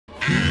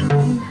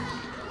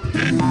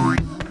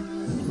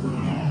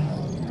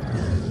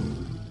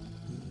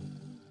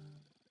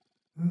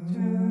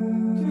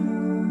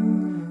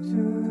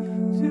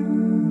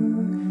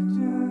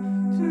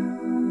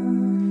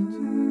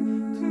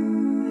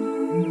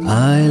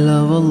I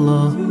love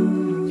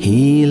Allah,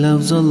 He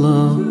loves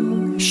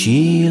Allah,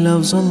 she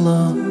loves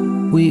Allah,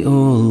 we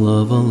all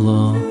love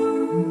Allah.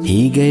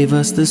 He gave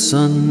us the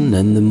sun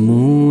and the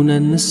moon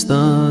and the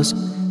stars.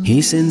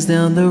 He sends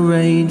down the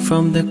rain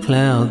from the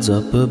clouds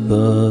up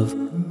above.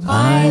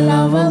 I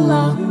love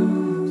Allah,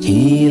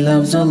 He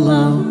loves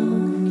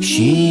Allah,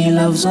 she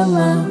loves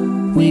Allah,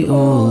 we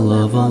all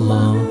love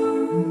Allah.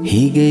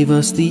 He gave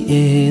us the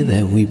air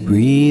that we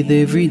breathe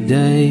every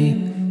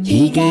day.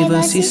 He gave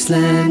us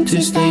Islam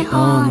to stay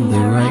on the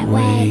right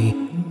way.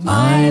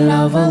 I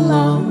love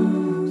Allah,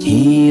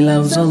 He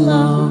loves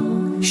Allah,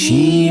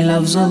 she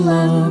loves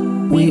Allah,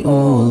 we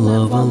all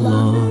love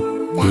Allah.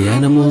 The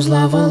animals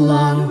love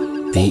Allah,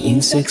 the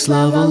insects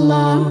love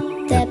Allah,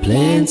 the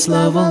plants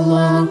love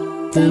Allah,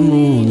 the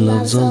moon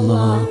loves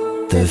Allah,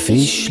 the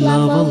fish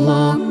love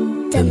Allah,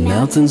 the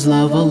mountains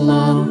love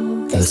Allah,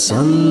 the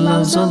sun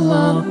loves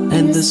Allah,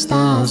 and the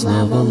stars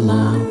love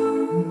Allah.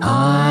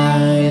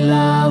 I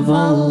love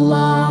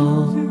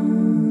Allah,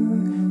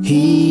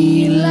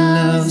 He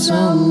loves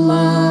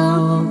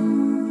Allah,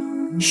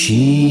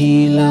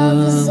 she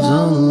loves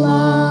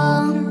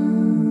Allah,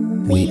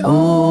 we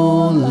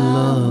all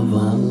love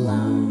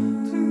Allah.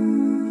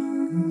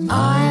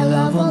 I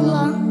love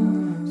Allah,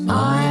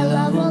 I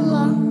love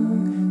Allah,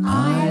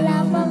 I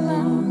love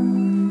Allah,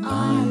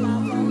 I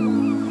love Allah.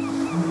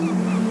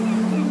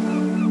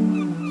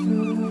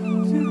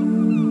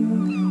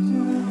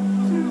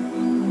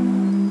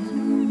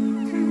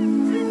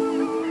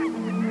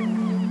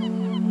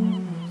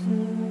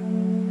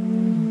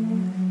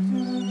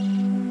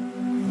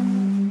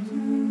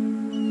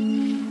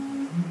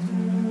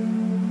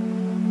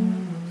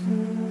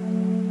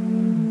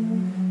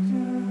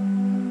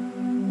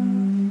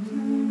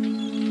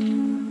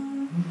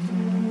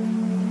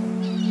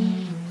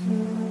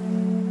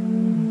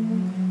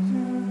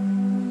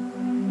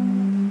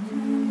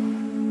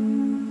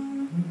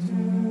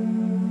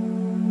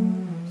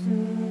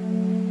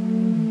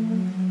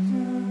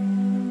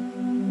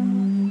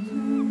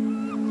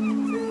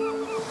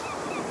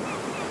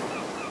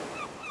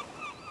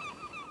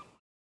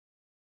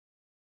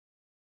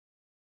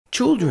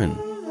 Children,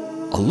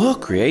 Allah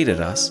created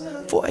us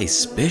for a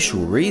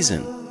special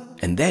reason,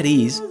 and that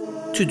is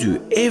to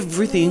do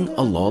everything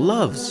Allah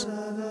loves.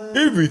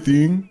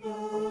 Everything?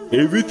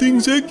 Everything,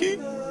 Zaky?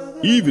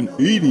 Even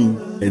eating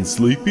and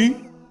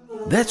sleeping?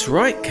 That's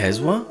right,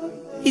 Kazwa.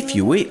 If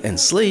you eat and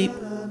sleep,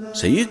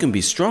 so you can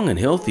be strong and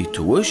healthy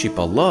to worship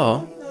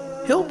Allah,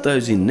 help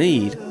those in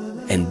need,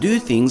 and do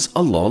things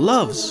Allah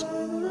loves,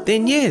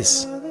 then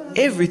yes,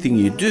 everything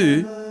you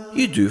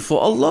do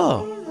for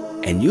Allah,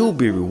 and you'll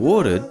be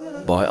rewarded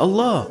by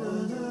Allah.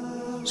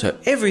 So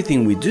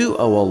everything we do,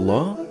 O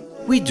Allah,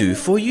 we do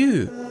for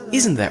you.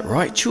 Isn't that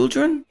right,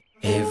 children?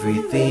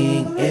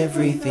 Everything,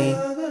 everything,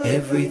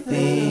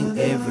 everything,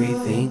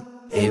 everything,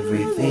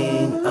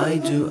 everything I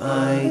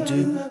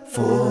do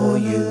for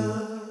you.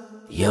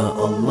 Ya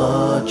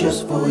Allah,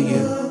 just for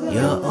you.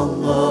 Ya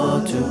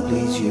Allah, to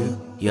please you.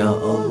 Ya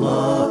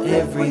Allah,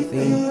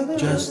 everything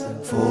just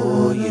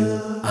for you.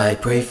 I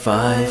pray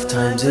 5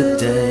 times a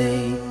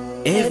day,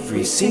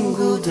 every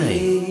single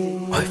day.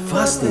 I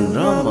fast in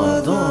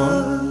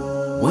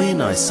Ramadan. When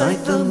I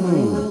sight the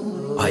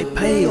moon, I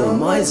pay all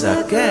my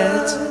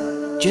zakat,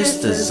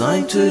 just as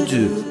I'm to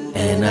do.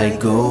 And I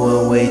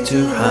go away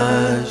to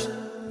Hajj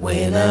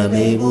when I'm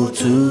able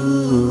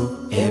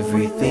to.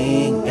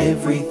 Everything,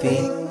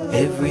 everything,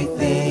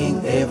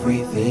 everything,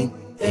 everything,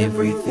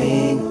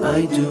 everything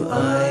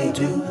I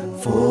do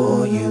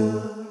for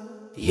you.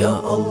 Ya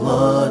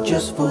Allah,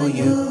 just for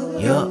you.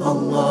 Ya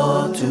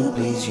Allah, to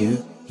please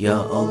you.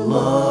 Ya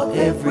Allah,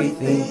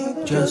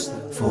 everything just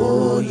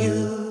for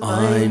you.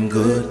 I'm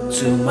good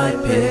to my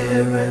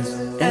parents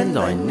and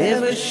I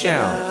never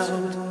shout.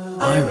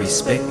 I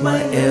respect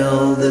my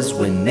elders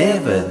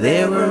whenever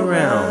they're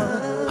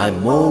around.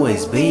 I'm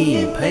always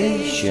being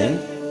patient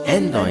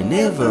and I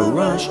never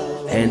rush.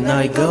 And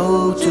I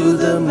go to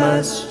the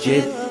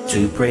Masjid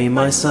to pray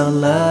my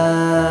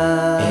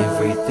salah.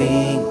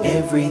 Everything,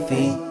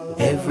 everything,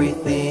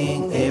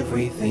 everything,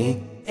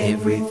 everything,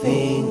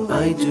 everything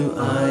I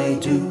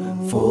do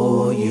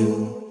for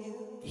you.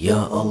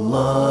 Ya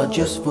Allah,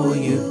 just for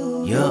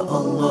you. Ya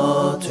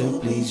Allah, to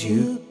please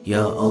you.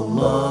 Ya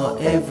Allah,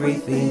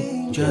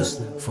 everything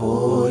just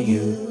for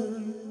you.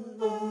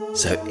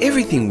 So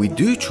everything we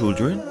do,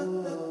 children,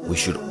 we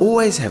should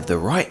always have the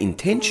right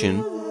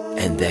intention,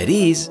 and that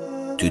is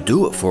to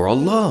do it for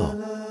Allah.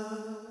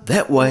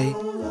 That way,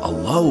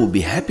 Allah will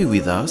be happy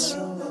with us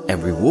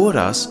and reward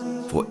us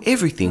for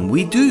everything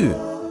we do.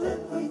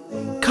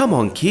 Come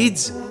on,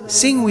 kids,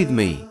 sing with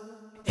me.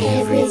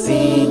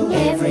 Everything,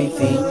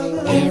 everything,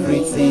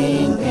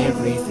 everything,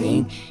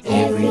 everything,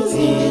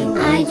 everything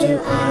I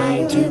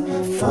do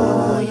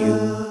for you.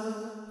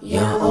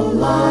 Ya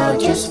Allah,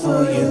 just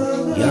for you.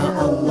 Ya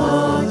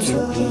Allah,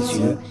 to please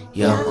you.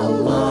 Ya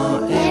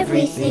Allah,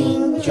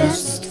 everything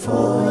just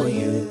for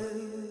you.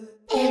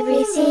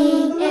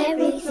 Everything,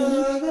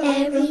 everything,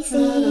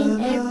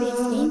 everything,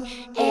 everything,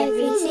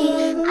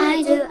 everything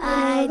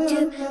I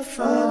do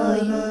for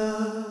you.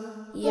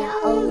 Ya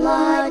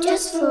Allah,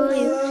 just for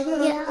you.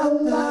 Ya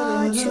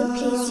Allah, to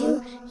please you.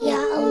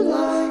 Ya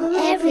Allah,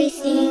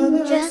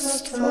 everything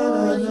just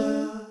for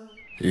you.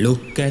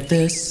 Look at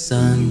the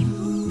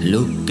sun,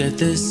 look at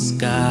the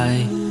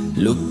sky,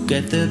 look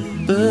at the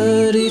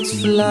bird,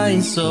 it's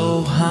flying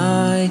so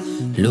high.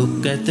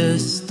 Look at the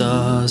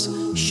stars,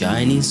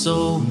 shining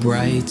so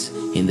bright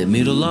in the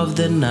middle of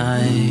the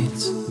night.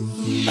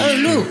 Oh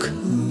look,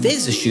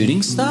 there's a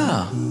shooting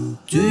star.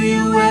 Do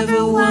you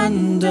ever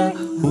wonder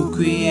who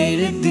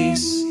created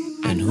this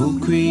and who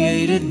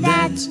created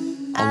that?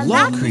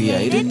 Allah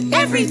created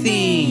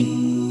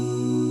everything.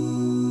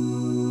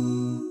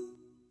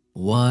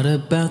 What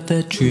about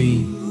that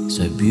tree,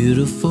 so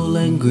beautiful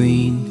and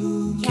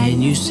green?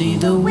 Can you see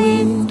the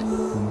wind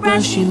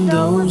brushing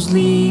those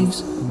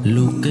leaves?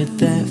 Look at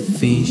that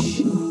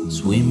fish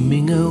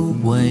swimming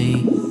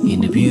away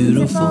in a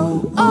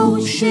beautiful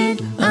ocean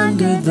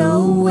under the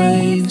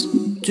waves.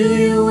 Do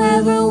you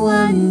ever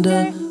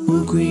wonder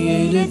who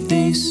created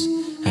this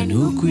and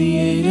who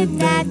created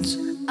that?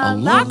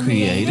 Allah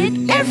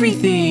created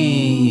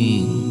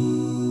everything.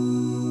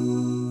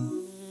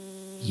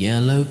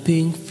 Yellow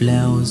pink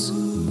flowers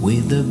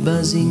with a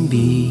buzzing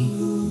bee.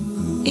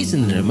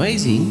 Isn't it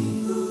amazing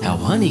how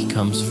honey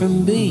comes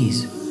from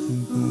bees?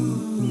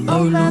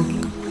 Oh look,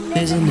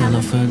 there's an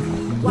elephant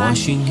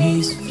washing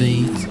his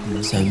feet.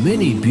 So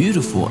many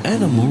beautiful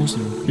animals,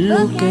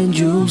 look and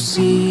you'll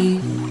see.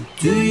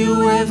 Do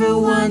you ever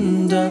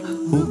wonder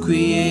who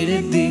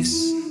created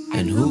this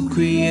and who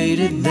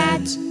created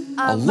that?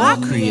 Allah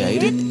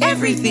created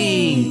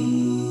everything.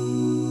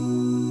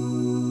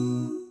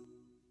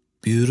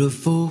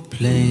 Beautiful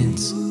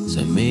plants,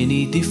 so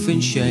many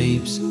different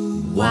shapes.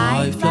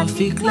 White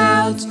fluffy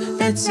clouds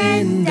that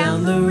send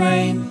down the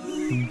rain.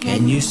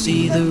 Can you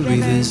see the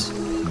rivers?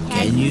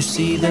 Can you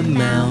see the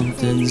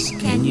mountains?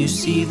 Can you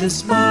see the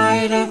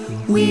spider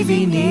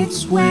weaving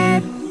its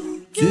web?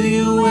 Do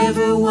you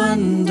ever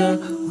wonder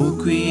who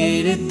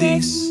created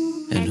this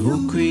and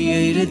who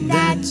created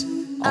that?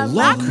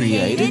 Allah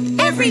created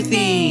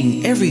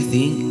everything,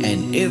 everything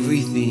and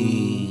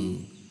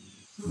everything.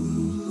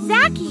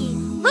 Zaky,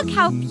 look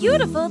how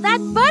beautiful that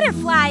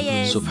butterfly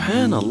is.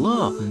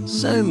 Subhanallah,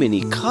 so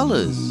many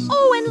colors.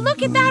 Oh, and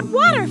look at that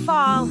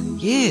waterfall.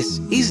 Yes,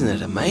 isn't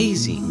it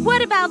amazing?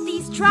 What about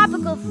these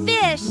tropical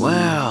fish?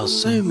 Wow,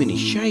 so many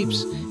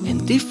shapes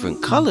and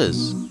different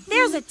colors.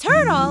 There's a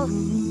turtle.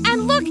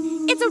 And look,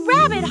 it's a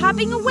rabbit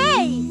hopping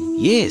away.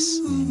 Yes,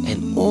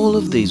 and all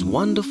of these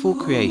wonderful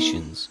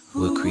creations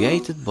were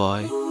created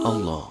by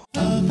Allah.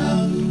 That's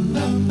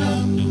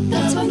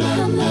what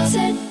Muhammad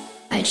said.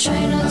 I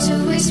try not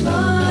to waste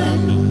water.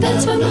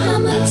 That's what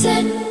Muhammad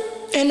said.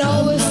 And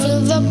always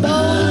fill the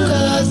bowl,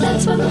 cause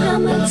that's what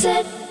Muhammad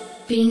said.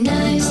 Be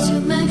nice to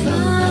my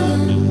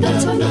father.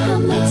 That's what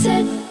Muhammad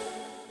said.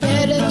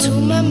 Better to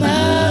my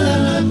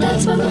mother.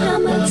 That's what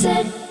Muhammad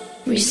said.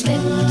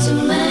 Respect to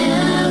my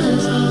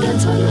elders.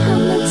 That's what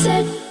Muhammad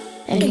said.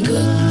 And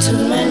good to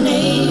my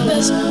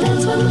neighbors.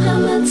 That's what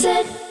Muhammad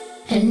said.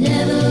 And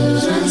never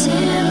lose my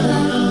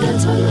temper.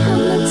 That's what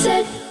Muhammad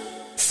said.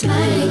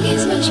 Smiling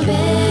is much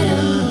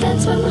better.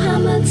 That's what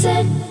Muhammad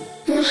said.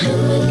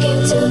 Muhammad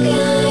came to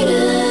guide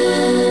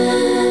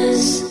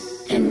us.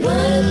 And what a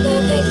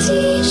perfect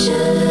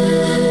teacher.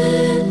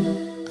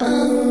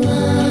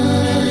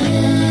 Allah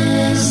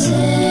has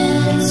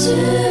sent to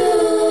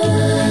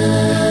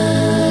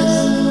us.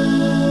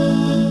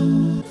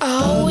 I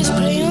always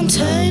pray on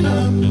time.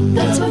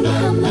 That's what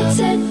Muhammad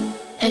said.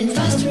 And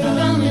fast through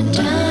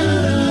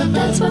Ramadan.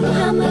 That's what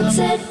Muhammad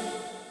said.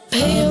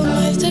 Pay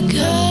homage to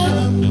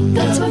God.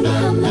 That's what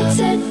Muhammad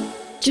said.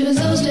 To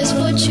those less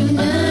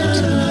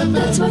fortunate.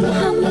 That's what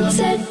Muhammad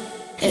said.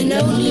 And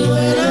only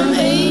when I'm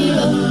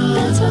able.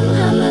 That's what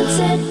Muhammad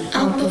said.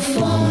 I'll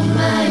perform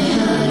my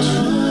Hajj.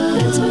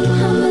 That's what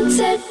Muhammad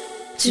said.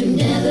 To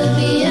never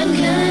be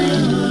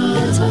unkind.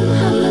 That's what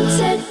Muhammad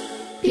said.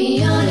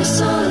 Be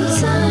honest all the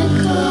time,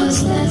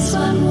 cause that's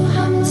what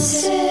Muhammad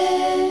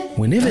said.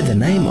 Whenever the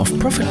name of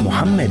Prophet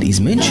Muhammad is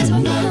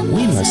mentioned,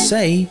 we must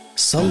say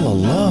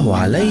Sallallahu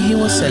Alaihi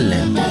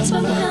Wasallam. That's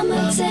what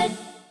Muhammad said.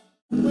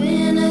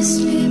 When I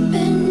sleep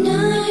at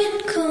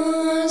night,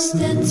 cause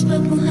that's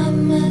what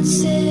Muhammad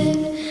said.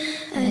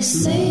 I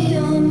say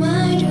oh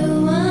my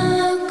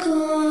dua,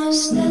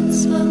 cause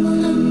that's what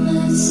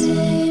Muhammad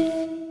said.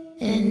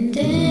 And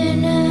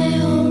then I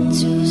hope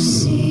to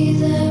see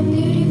the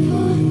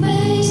beautiful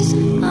face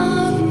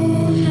of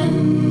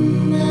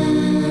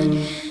Muhammad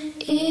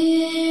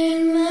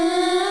in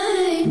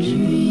my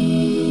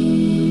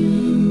dream.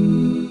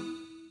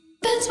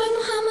 That's what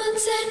Muhammad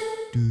said.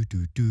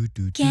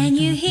 Can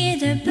you hear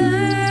the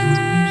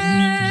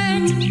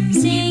birds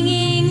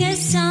singing a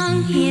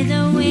song? Hear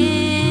the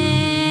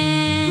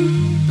wind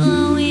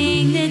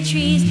blowing the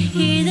trees.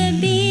 Hear the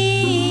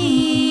bees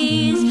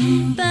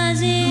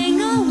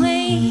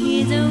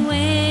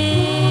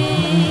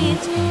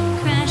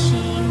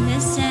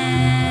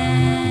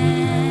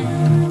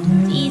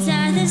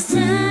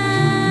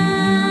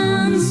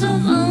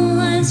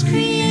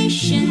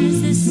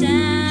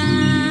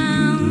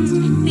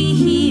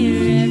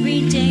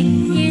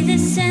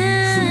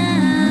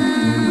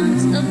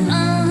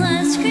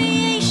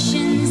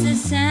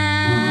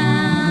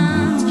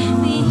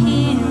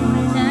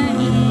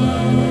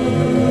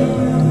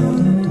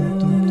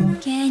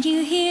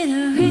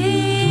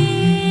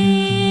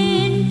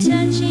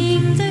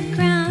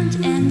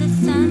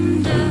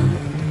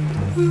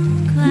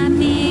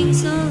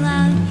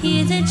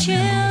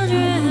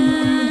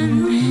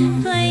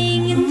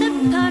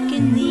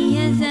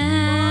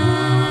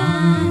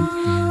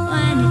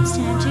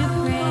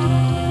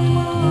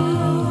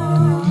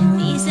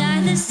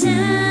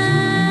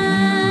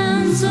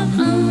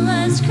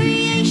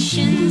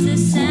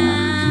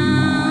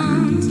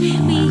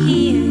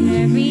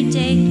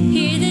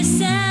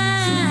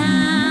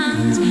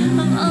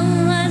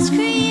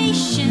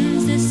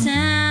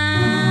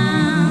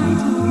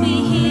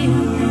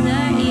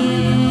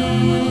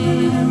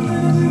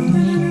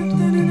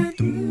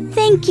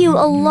Thank you,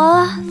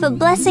 Allah, for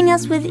blessing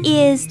us with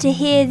ears to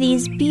hear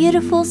these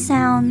beautiful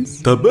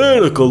sounds.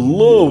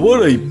 Tabarakallah,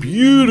 what a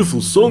beautiful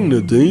song,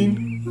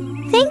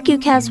 Nadine. Thank you,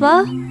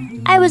 Kazwa.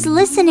 I was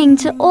listening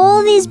to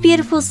all these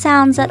beautiful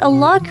sounds that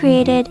Allah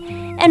created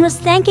and was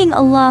thanking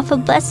Allah for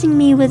blessing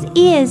me with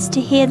ears to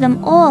hear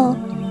them all.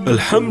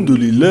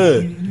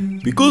 Alhamdulillah,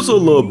 because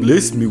Allah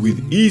blessed me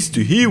with ears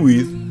to hear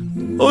with,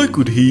 I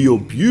could hear your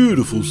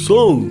beautiful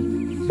song.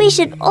 We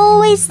should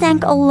always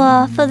thank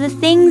Allah for the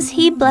things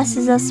He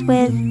blesses us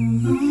with.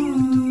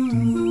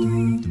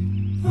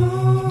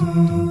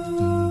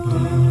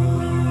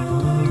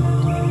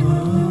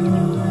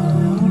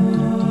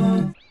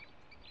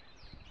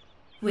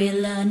 We're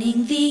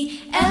learning the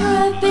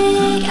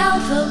Arabic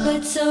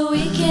alphabet so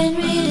we can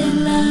read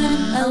and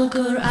learn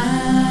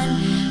Al-Quran,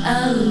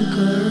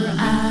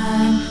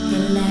 Al-Quran, the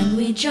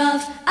language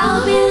of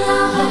our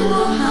beloved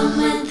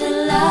Muhammad, the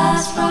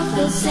last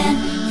prophet sent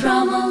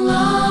from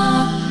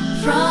Allah,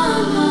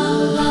 from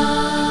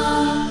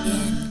Allah.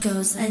 It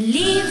goes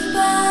Alif,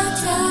 Ba,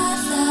 Ta,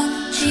 Tha,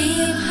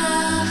 Jim, Ha,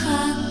 Ha,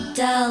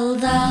 Dal,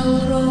 Dal,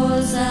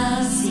 Rosa,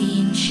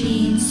 Sin,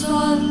 Shin,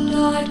 Sod,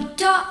 Dod,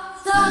 Da,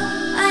 Tha,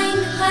 Ain,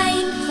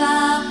 Ghain, Fa,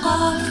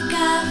 Qaf,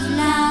 Kaf,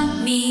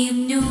 Lam, Mim,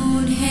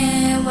 Nun,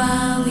 He,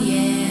 Waw,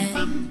 Ye.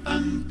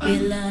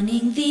 We're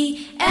learning the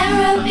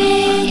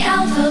Arabic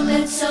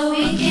alphabet so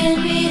we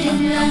can read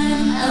and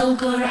learn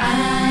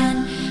Al-Quran,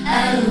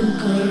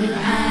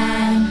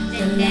 Al-Quran,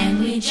 the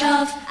language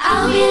of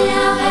our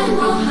beloved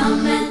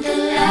Muhammad, the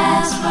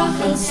last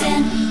prophet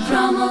sent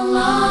from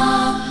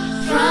Allah,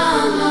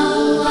 from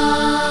Allah.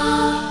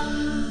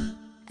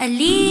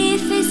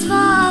 Alif is for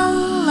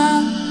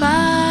Allah, Ba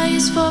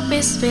is for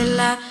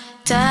Bismillah,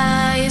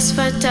 Ta is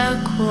for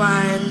Taqwa,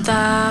 and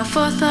Tha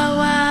for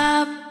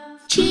Thawab.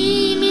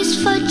 Jim is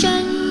for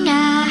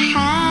Jannah,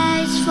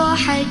 Ha is for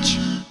Hajj,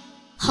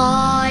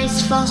 Kha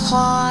is for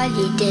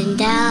Khalid, and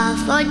Dal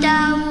for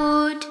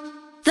Dawood.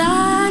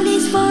 Dal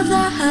is for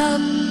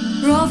Dhahab,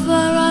 Ra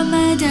for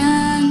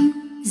Ramadan,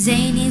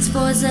 Zain is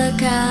for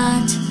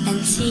Zakat,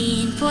 and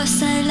Sin for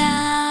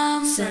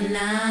Salam,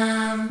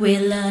 Salam.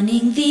 We're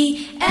learning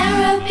the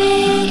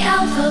Arabic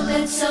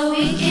alphabet so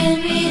we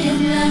can read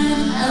and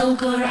learn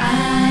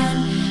Al-Quran,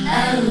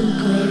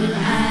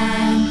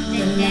 Al-Quran,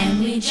 the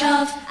language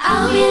of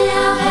our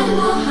beloved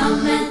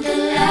Muhammad, the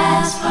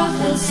last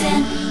prophet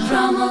sent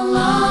from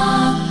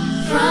Allah,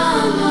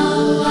 from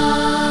Allah.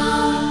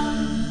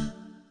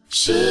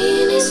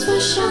 Shin is for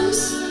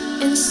Shams,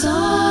 and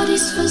Sad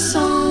is for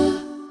Song.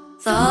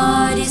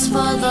 Thought is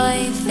for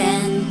Dhaif,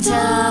 and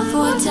Ta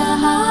for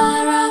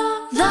Tahara.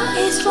 Dha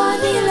is for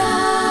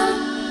Dhilal,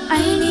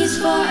 Ain is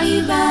for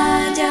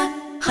Ibadah,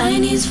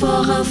 Khain is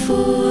for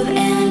Ghafoor,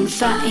 and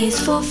Fa is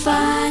for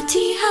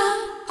Fatiha.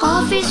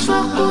 Qaf is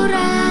for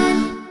Quran,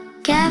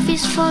 Kaf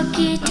is for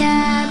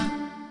Kitab,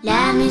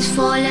 Lam is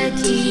for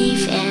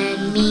Latif,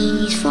 and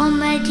Mim is for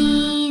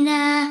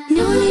Medina.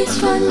 Nun is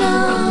for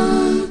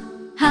Noun,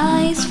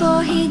 Ha is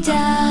for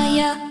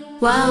Hidayah,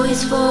 Waw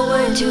is for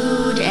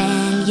Wadud,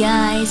 and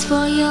Ya is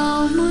for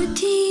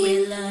Yawmuddin.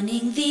 We're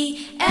learning the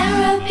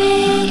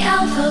Arabic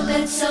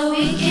alphabet so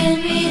we can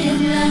read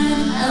and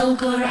learn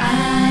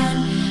Al-Quran,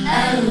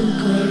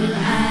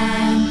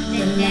 Al-Quran,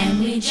 the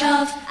language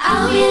of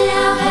our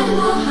beloved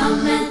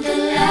Muhammad, the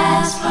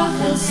last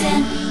prophet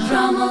sent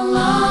from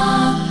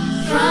Allah,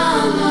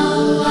 from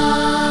Allah.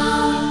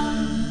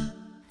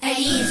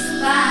 Alif,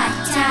 Ba,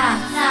 Ta,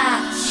 Tha,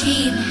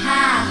 Jim,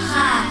 Ha,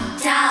 Ha,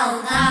 Dal,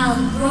 Dal,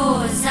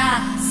 Rosa,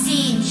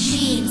 Sin,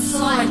 Shin,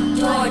 Sod,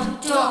 Dod,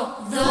 Do,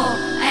 Dho,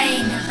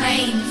 Ain,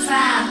 Ghain,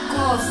 Fa,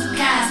 Qaf,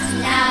 Kaf,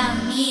 Lam,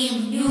 Mim,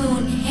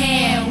 Nun, He,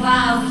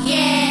 Waw,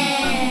 Ye.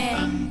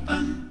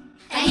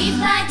 Alif,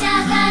 Ba, Ta,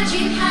 Tha,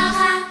 Jim, Ha,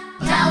 Ha,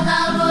 Dal,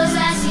 Dal,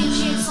 Rosa, Sin,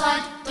 Shin,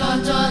 Sod, Dod,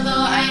 Do, Dho,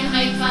 Ain,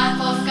 Ghain, Fa,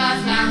 Qaf, Kaf,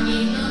 Lam,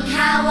 Mim, Nun,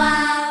 Ha,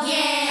 Waw,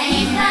 Ye.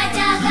 Alif, Ba,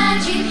 Ta, Tha,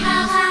 Jim, Ha,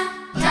 Ha,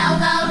 Dal,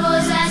 Dal,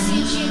 Rosa,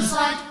 Sin, Shin,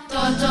 Sod,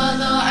 Dod, Do,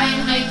 Dho, Ain,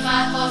 Ghain, Fa,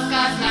 Qaf,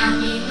 Kaf, Lam,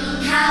 Mim, Nun,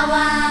 Ha,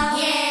 Waw,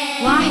 Ye.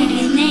 1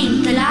 2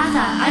 3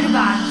 4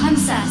 5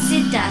 6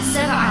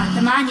 7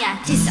 8 9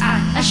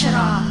 10.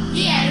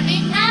 The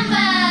Arabic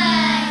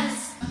numbers.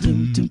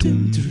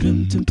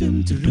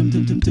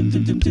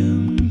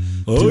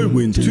 I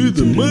went to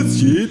the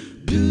Masjid,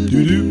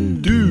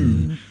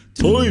 do-do-do.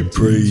 I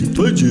prayed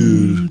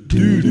Fajr,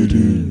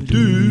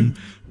 do-do-do-do.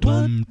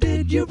 What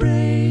did you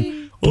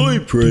pray? I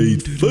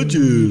prayed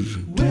Fajr.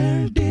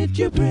 Where did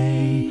you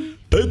pray?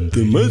 At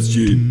the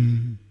Masjid.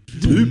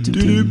 Doop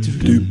doop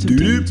doop doop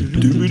doop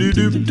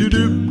doop doop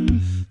doop.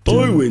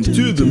 I went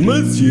to the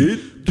Masjid.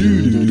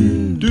 Doo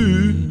doo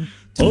doo.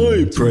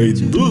 I prayed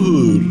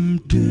Dhuhr.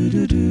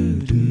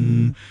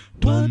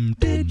 What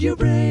did you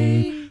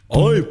pray?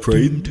 I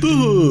prayed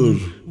Dhuhr.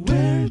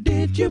 Where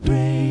did you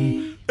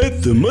pray?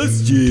 At the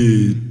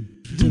Masjid.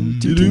 Doop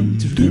doop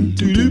doop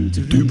doop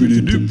doop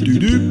doop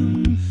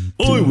doop.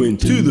 I went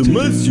to the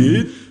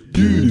Masjid.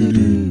 Doo doo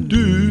doo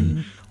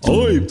doo.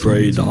 I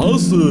prayed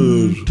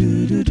Asr.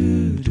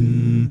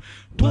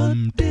 What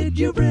did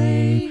you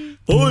pray?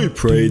 I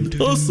prayed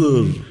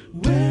Asr.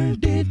 Where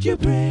did did you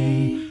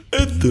pray?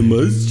 At the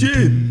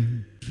masjid.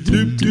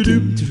 Doop doop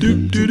doop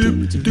doop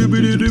doop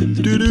doop doop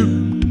doop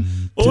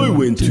doop. I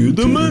went to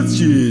the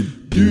masjid.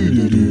 Doo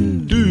doo doo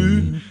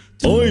doo.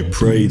 I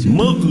prayed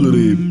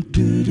Maghrib.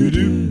 Doo doo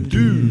doo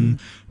doo.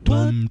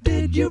 What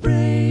did you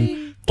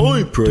pray?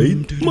 I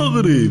prayed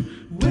Maghrib.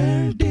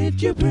 Where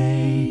did you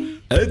pray?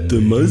 At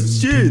the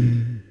masjid.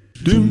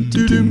 Doom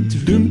doo doom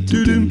doom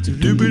doo doom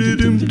doo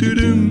doom doo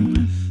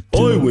doom.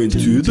 I went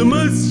to the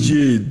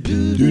masjid.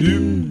 Doo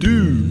doo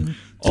doo.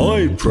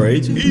 I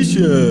prayed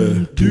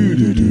Isha. Doo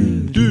doo doo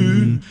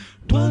doo.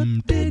 What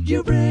did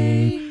you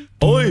pray?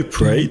 I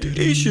prayed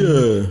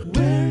Isha.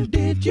 Where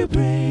did you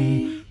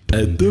pray?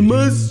 At the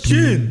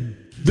masjid.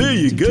 There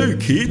you go,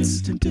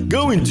 kids.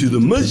 Going to the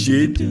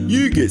masjid,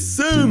 you get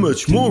so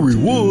much more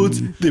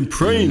rewards than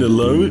praying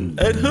alone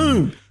at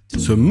home.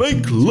 So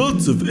make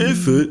lots of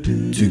effort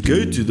to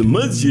go to the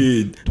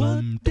masjid.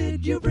 What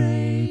did you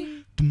pray?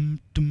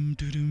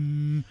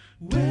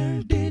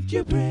 Where did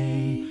you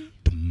pray?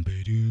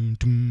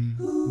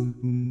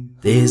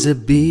 There's a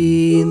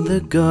bee in the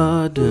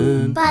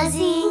garden,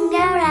 buzzing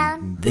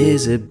around,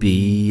 there's a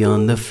bee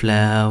on the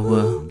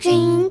flower,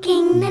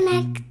 drinking the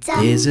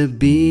nectar. there's a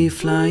bee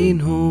flying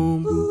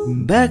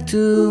home, back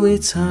to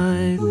its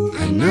hive.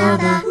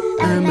 Another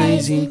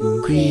amazing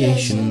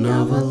creation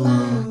of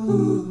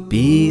Allah.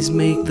 Bees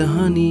make the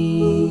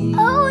honey,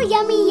 Oh,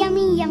 yummy,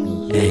 yummy,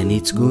 yummy. and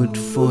it's good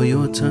for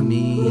your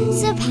tummy.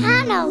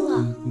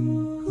 Subhanallah.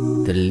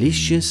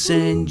 Delicious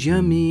and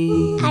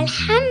yummy.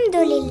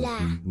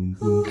 Alhamdulillah.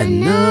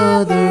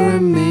 Another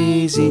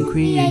amazing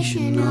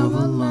creation of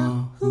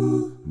Allah.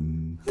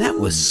 That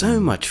was so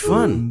much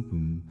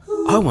fun.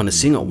 I want to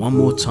sing it one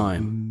more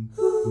time.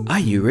 Are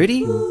you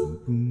ready?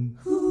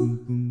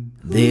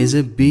 There's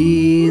a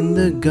bee in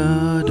the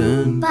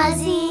garden,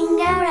 Buzzing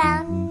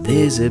around,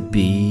 there's a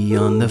bee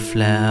on the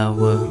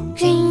flower,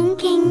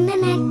 drinking the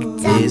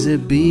nectar. there's a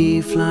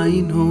bee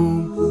flying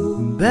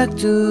home, back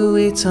to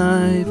its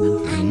hive.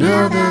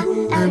 Another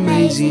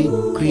amazing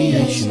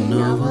creation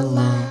of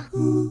Allah.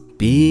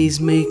 Bees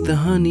make the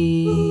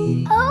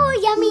honey, Oh,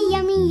 yummy,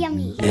 yummy,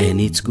 yummy. and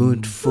it's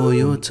good for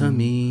your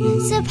tummy.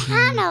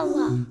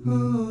 Subhanallah.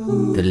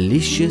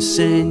 Delicious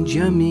and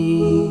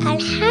yummy.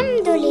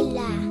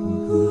 Alhamdulillah.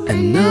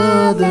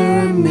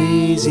 Another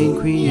amazing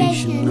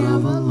creation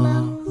of Allah.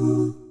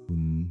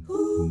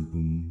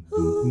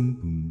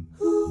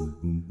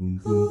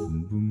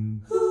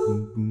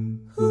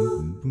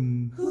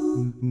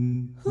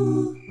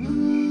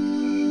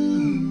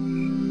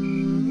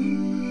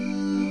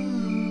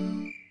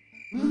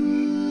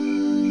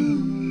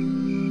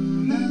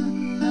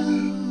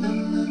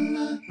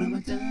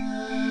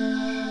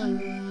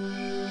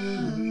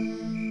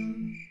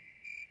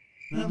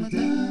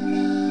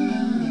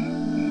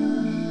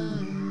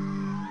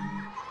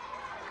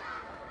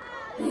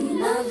 We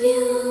love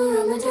you,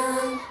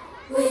 Ramadan.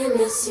 We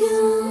miss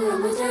you,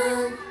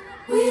 Ramadan.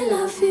 We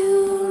love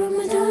you,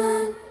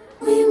 Ramadan.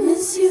 We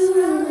miss you,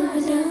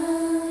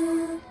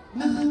 Ramadan.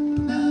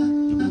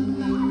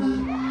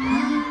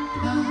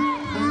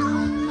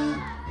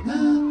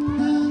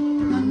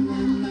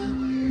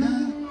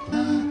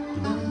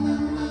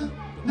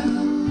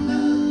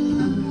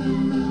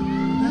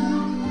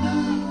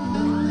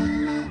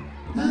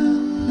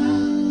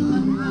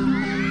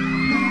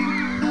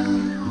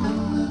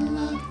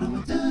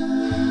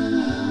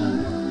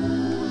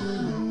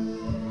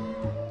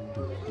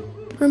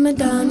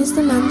 Ramadan is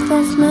the month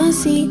of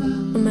mercy.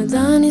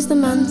 Ramadan is the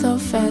month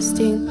of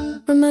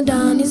fasting.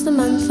 Ramadan is the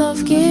month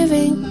of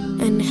giving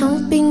and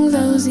helping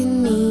those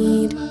in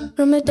need.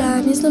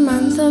 Ramadan is the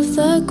month of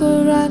the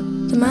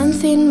Quran, the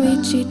month in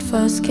which it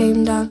first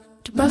came down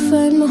to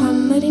Prophet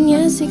Muhammad in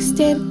year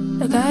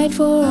 16, a guide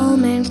for all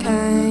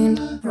mankind.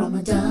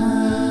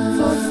 Ramadan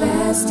for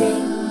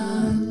fasting,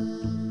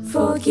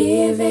 for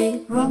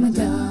giving,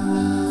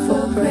 Ramadan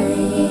for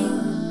praying.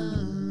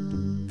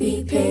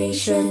 Be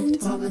patient,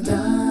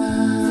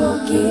 Ramadan, for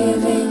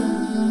giving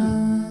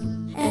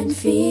and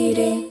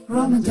feeding,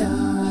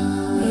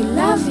 Ramadan. We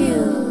love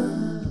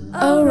you,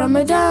 oh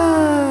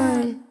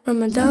Ramadan.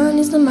 Ramadan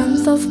is the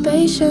month of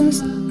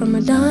patience.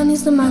 Ramadan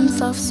is the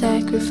month of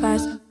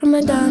sacrifice.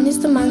 Ramadan is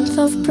the month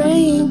of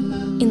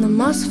praying in the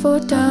mosque for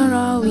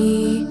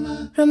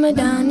Taraweeh.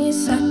 Ramadan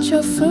is such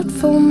a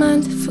fruitful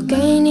month for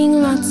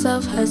gaining lots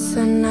of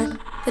hasanat.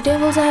 The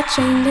devils are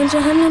chained and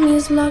Jahannam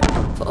is locked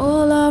for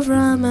all of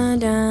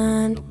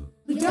Ramadan.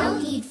 We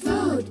don't eat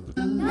food,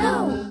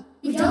 no.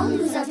 We don't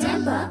lose our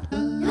temper,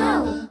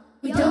 no.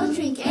 We don't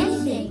drink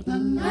anything,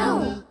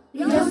 no. We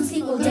don't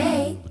sleep all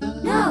day,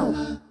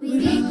 no. We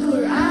read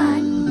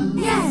Quran,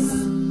 yes.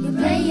 We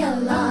pray a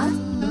lot,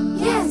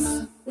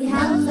 yes. We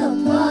help the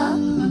poor,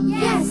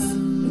 yes.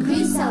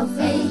 Increase our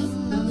faith,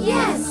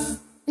 yes.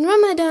 In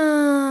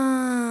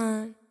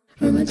Ramadan,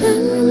 Ramadan,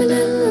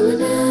 Ramadan,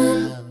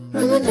 Ramadan.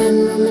 Ramadan,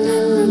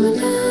 Ramadan,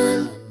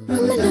 Ramadan,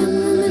 Ramadan,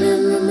 Ramadan, Ramadan,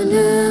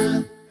 Ramadan,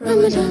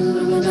 Ramadan,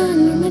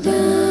 Ramadan,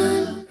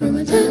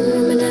 Ramadan,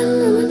 Ramadan,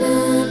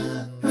 Ramadan,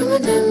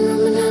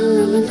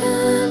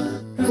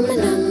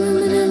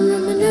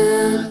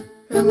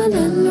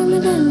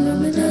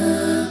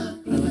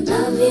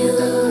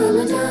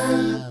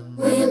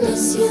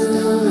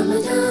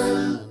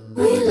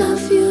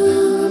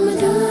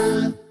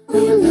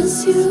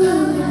 you.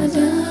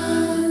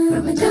 Ramadan,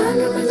 Ramadan,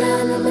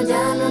 Ramadan,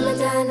 Ramadan,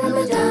 Ramadan,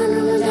 Ramadan,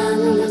 Ramadan,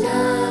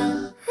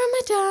 Ramadan.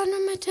 Ramadan,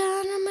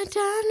 Ramadan,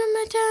 Ramadan,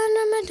 Ramadan,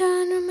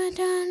 Ramadan,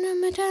 Ramadan,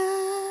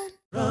 Ramadan.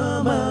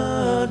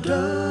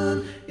 Ramadan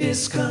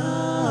is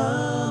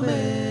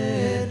coming.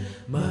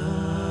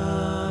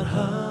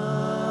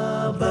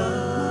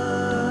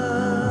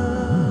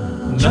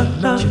 Marhaban. Knock,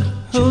 knock,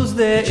 who's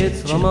there?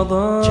 It's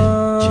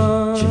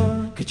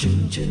Ramadan.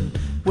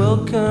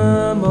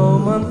 Welcome, O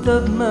month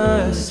of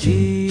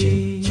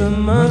mercy, the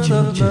month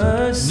of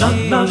mercy.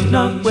 Knock, knock,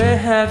 knock. Where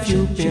have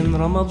you been,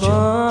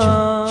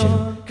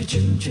 Ramadan?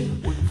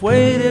 We've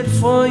waited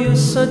for you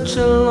such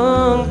a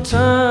long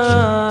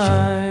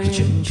time.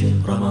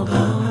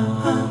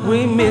 Ramadan,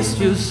 We missed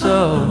you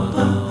so.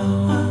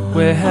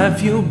 Where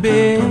have you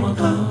been?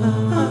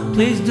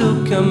 Please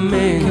do come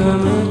in,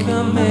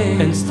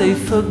 and stay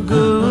for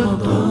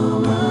good.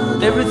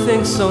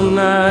 Everything's so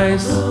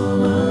nice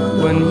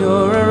when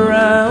you're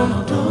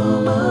around.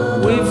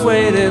 We've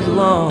waited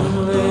long,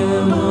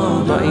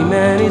 my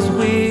iman is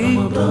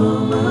weak.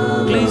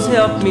 Please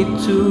help me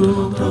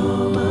to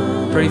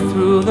pray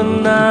through the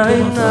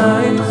night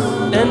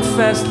and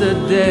fast the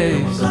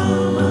days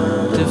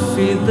to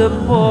feed the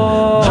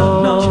poor.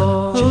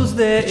 Who's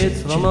there?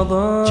 It's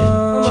Ramadan.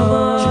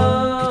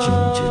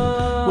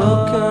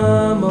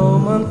 Welcome, O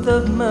month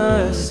of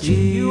mercy.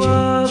 You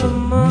are the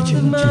month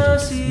of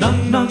mercy. knock,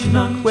 knock,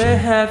 knock. Where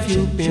have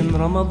you been,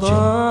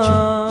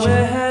 Ramadan?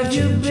 Where have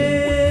you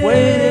been?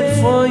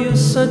 Waited for you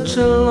such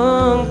a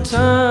long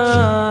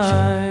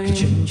time.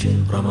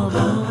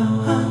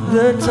 Ramadan,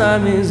 The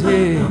time is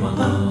here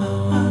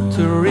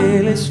to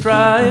really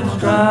strive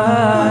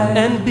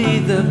and be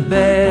the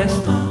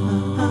best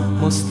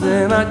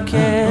Muslim I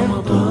can.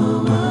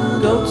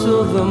 Go to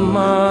the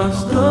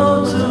mosque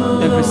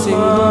every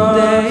single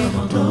day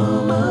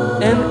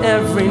and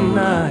every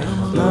night.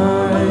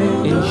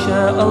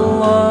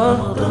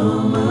 Inshallah,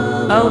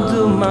 I'll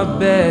do my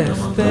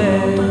best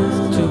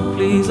to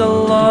please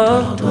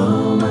Allah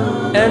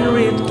and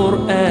read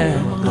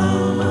Quran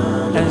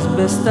as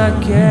best I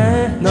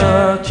can.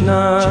 Knock,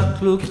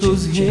 knock, look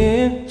who's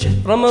here.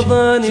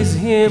 Ramadan is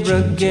here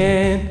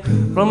again.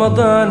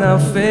 Ramadan, our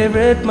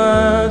favorite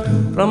month.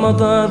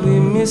 Ramadan, we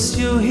miss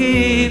you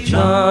here.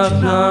 Knock,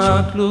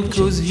 knock, look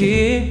who's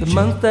here. The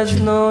month that's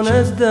known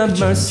as the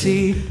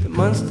mercy, the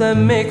month that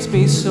makes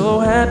me so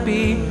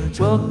happy.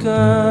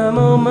 Welcome,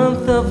 O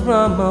month of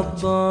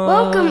Ramadan.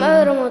 Welcome,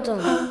 O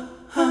Ramadan.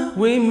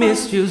 We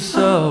missed you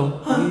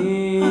so.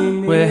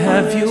 Where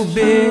have you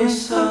been?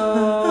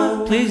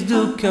 Please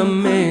do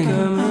come in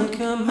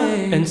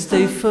and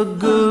stay for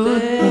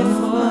good.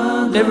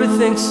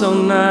 Everything's so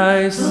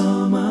nice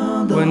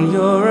when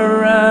you're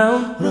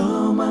around.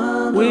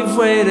 We've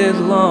waited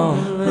long,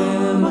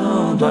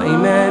 my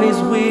iman is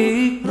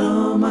weak.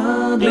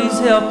 Please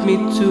help me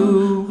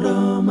to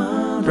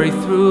pray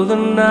through the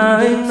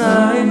night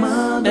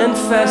and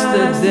fast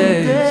the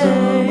days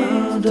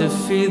to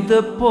feed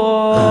the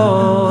poor.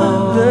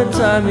 The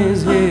time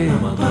is here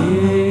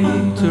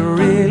to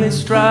really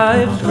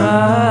strive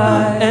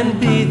and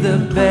be the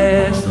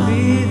best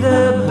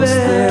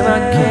Muslim I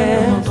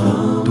can.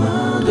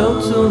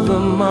 Go to the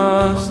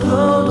mosque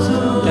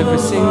every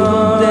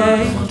single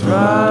day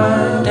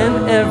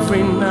and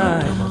every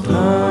night.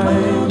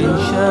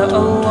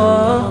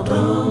 Inshallah,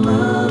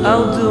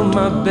 I'll do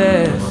my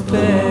best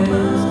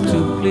to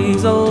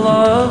please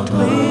Allah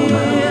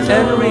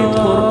and read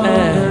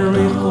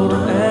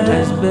Quran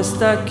as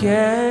best I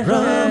can.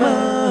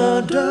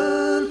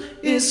 Ramadan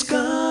is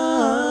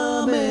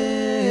coming.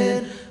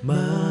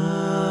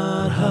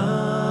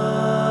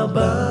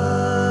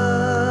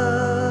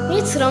 Marhaban.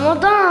 It's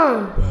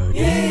Ramadan.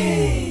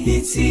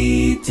 It's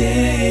Eid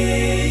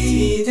day,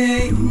 Eid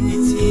day,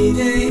 it's Eid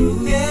day,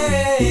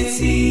 yeah.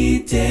 It's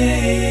Eid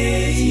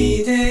day,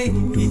 Eid day,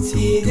 it's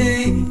Eid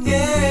day,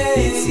 yeah.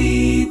 It's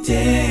Eid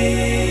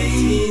day,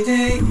 Eid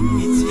day,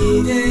 it's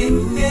Eid day,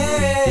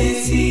 yeah.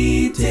 It's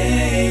Eid day,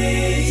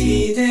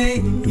 Eid day,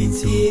 it's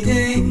Eid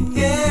day,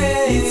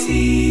 yeah. It's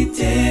Eid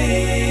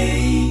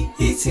day,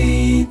 it's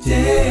Eid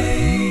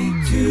day.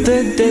 The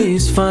day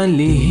is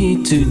finally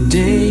here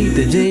today,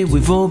 the day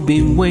we've all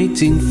been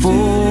waiting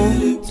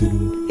for.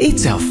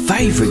 It's our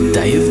favorite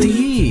day of the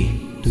year.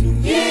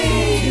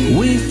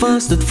 We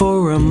fasted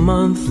for a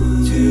month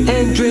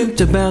and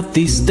dreamt about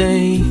this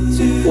day.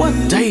 What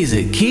day is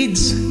it,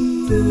 kids?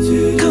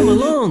 Come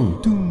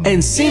along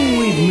and sing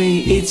with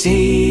me. It's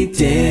Eid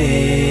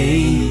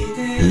day.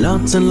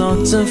 Lots and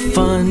lots of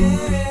fun.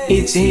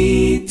 It's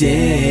Eid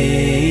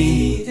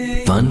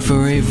day. Fun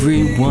for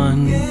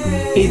everyone.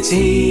 It's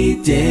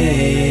Eid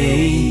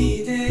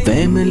day.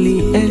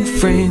 Family and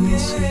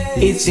friends.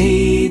 It's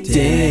Eid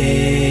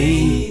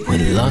day.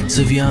 With lots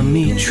of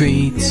yummy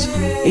treats.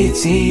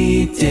 It's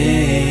Eid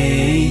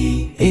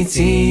day. It's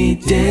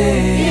Eid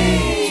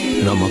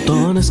day.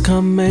 Ramadan has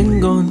come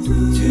and gone.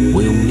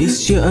 We'll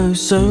miss you oh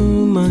so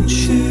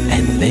much.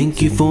 And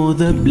thank you for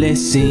the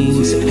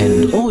blessings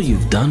and all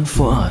you've done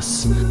for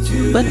us.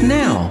 But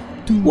now,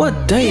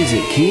 what day is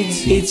it,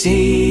 kids? It's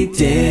Eid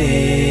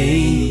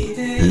day.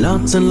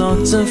 Lots and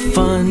lots of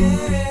fun.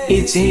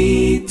 It's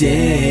Eid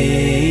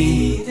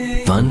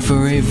Day. Fun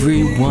for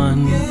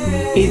everyone.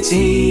 It's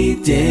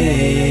Eid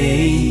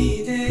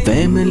Day.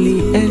 Family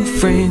and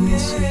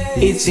friends.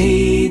 It's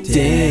Eid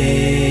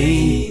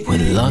Day.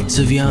 With lots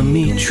of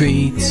yummy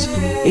treats.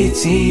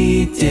 It's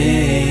Eid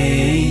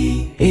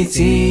Day. It's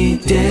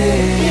Eid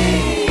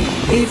Day.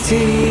 It's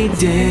Eid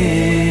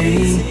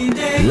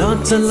Day.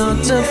 Lots and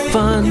lots of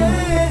fun.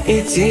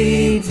 It's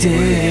Eid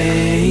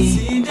Day.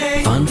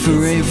 Fun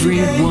for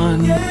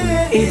everyone.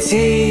 It's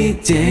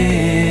Eid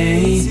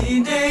Day.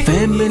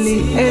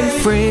 Family and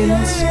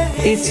friends.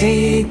 It's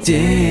Eid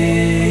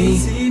Day.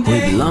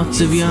 With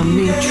lots of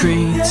yummy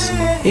treats.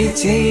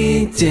 It's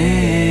Eid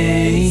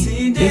Day.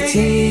 It's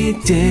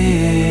Eid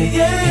Day.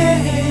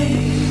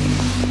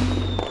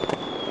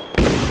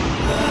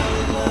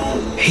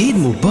 Eid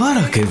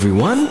Mubarak,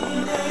 everyone!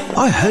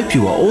 I hope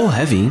you are all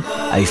having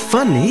a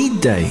fun Eid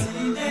day.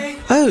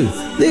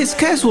 Oh, there's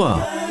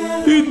Kazwa.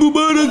 Eid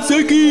Mubarak,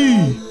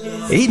 Zaky!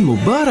 Eid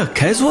Mubarak,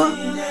 Kazwa.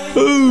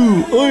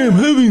 Oh, I am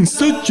having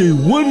such a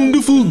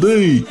wonderful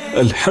day.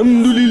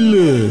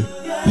 Alhamdulillah.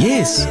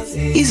 Yes,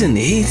 isn't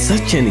Eid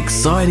such an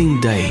exciting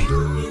day?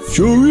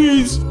 Sure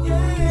is.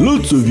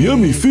 Lots of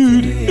yummy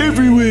food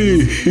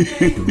everywhere.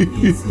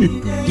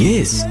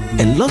 Yes,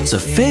 and lots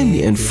of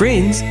family and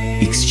friends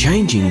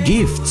exchanging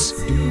gifts.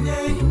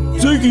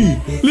 Zaky,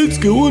 let's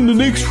go on the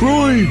next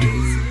ride.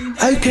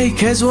 Okay,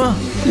 Kazwa,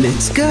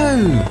 let's go.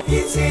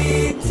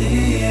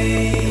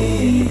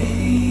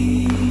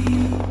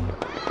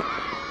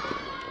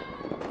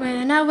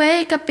 When I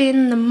wake up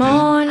in the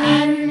morning,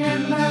 I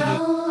remember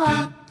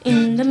Allah.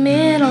 In the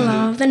middle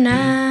of the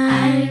night,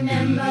 I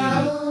remember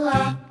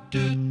Allah.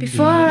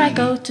 Before I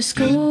go to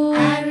school,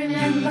 I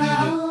remember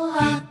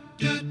Allah.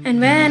 And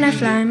when I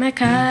fly my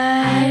kite,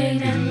 I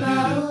remember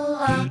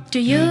Allah. Do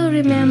you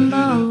remember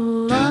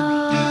Allah?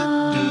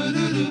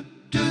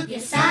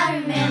 Yes, I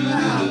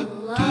remember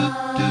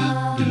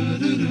Allah.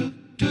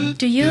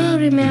 Do you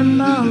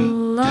remember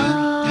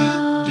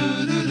Allah?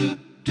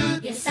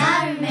 Yes,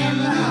 I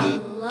remember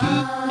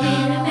Allah. We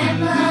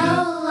remember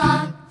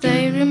Allah.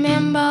 They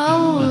remember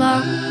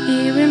Allah.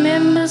 He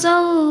remembers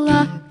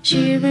Allah.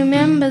 She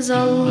remembers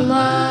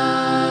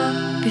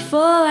Allah.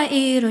 Before I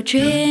eat or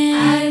drink,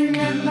 I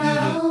remember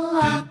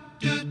Allah.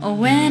 or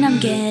when I'm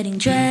getting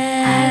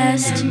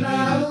dressed, I remember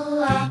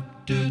Allah.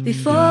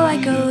 before I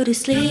go to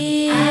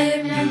sleep, I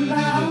remember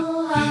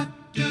Allah.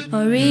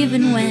 or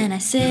even when I I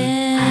sit.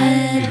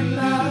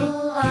 remember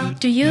Allah.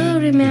 Do you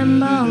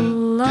remember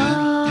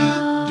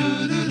Allah?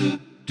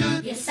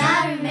 Yes,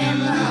 I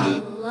remember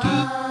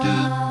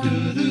Allah.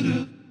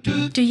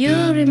 Do you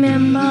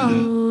remember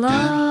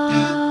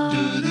Allah?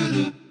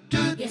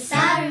 Yes, I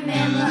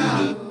remember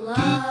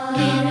Allah.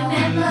 We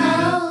remember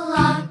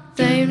Allah.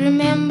 They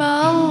remember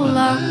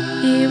Allah.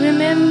 He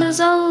remembers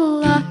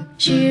Allah.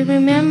 She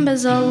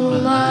remembers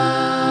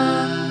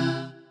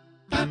Allah.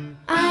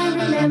 I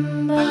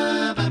remember.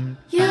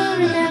 You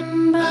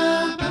remember.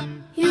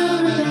 You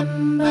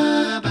remember.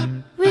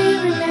 We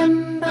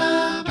remember.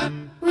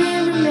 We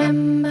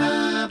remember.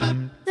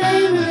 They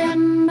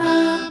remember.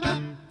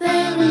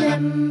 They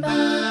remember.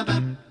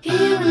 He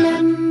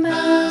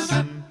remembers.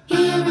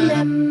 He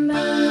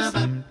remembers.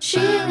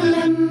 She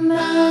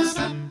remembers.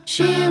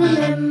 She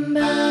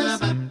remembers.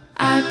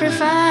 I pray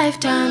 5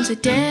 times a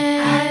day.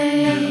 I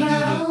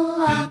remember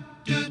Allah.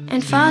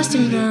 And fast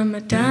in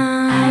Ramadan. I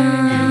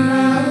remember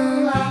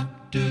Allah.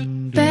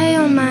 Pay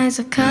all my I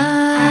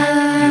zakat.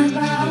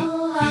 remember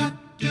Allah.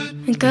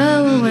 And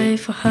go away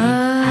for I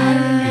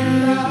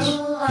remember Hajj.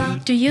 Allah.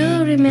 Do you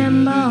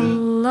remember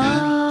Allah?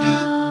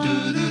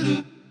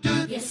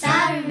 Yes, I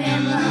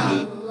remember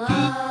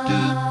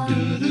Allah.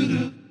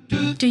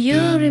 Do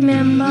you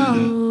remember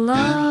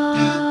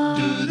Allah?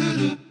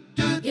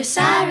 Yes,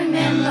 I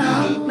remember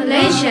Allah.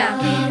 Malaysia,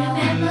 We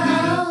remember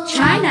Allah.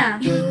 China,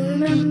 You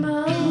remember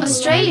Allah.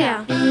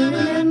 Australia, You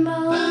remember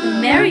Allah.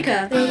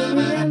 America, They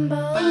remember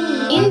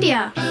Allah.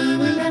 India, He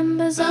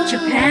remembers Allah.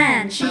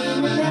 Japan, She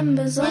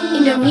remembers Allah.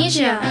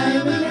 Indonesia, I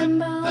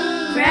remember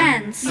Allah.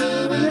 France, You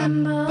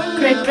remember Allah.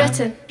 Great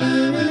Britain,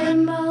 You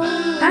remember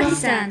Allah.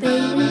 Pakistan,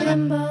 They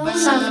remember Allah.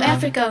 South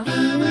Africa, He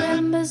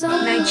remembers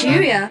Allah.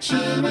 Nigeria, She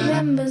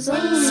remembers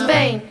Allah.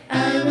 Spain,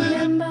 I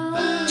remember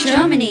Allah.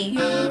 Germany,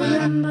 You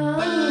remember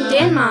Allah.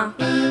 Denmark,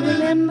 You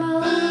remember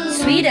Allah.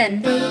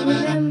 Sweden, They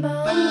remember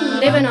Allah.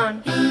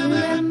 Lebanon, He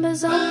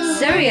remembers Allah.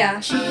 Syria,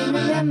 She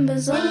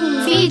remembers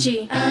Allah.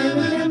 Fiji, I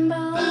remember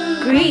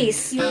Allah.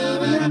 Greece, You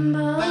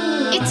remember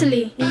Allah.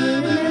 Italy, You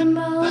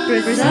remember Allah.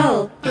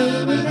 Brazil, They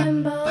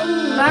remember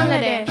Allah.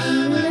 Bangladesh, He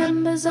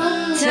remembers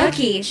Allah.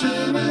 Turkey, She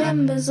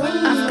remembers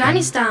Allah.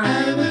 Afghanistan, I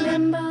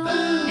remember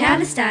Allah.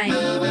 Palestine,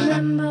 You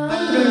remember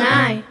Allah.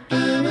 Brunei,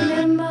 You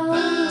remember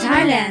Allah.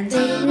 Thailand,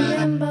 They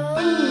remember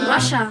Allah.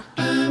 Russia,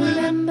 He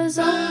remembers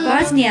Allah.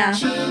 Bosnia,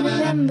 She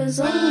remembers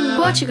Allah.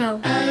 Portugal,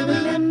 I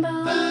remember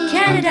Allah.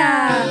 Canada.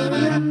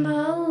 Remember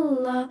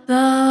Allah.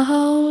 The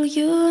whole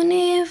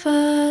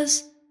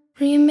universe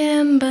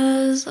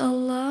remembers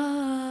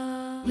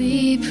Allah.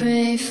 We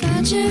pray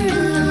Fajr in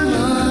the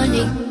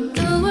morning,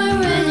 Dhuhr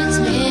when it's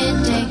midnight.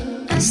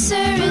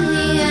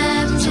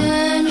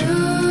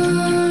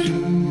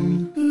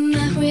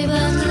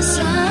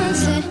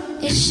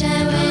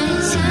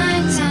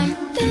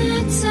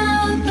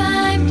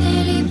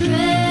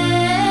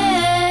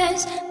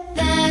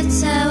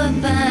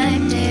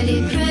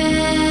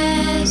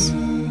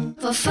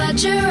 For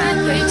Fajr I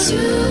pray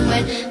too,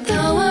 and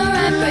Dhuhr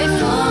I pray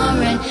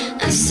for, and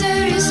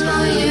Asr is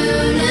for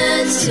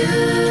units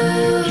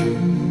too.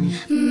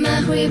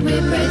 Maghrib we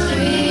pray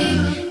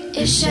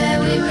 3, Isha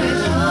we pray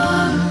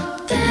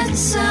 4.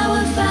 That's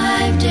our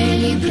 5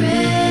 daily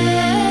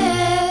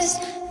prayers.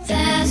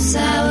 That's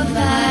our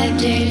 5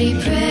 daily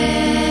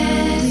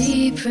prayers.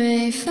 We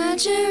pray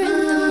Fajr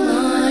in the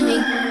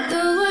morning,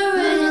 Dhuhr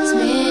when it's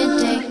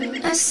midday,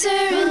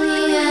 Asr in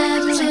the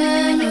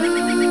afternoon,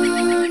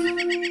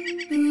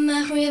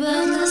 Maghrib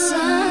after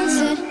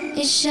sunset,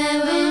 Isha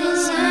when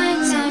it's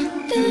nighttime.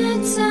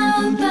 That's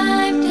our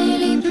 5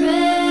 daily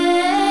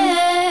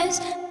prayers.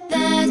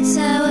 That's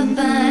our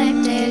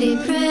 5 daily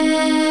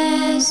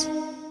prayers.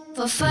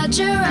 For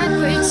Fajr I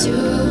pray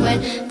too,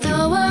 and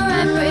Dhuhr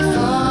I pray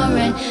for,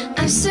 and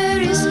Asr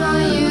is for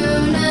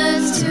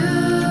units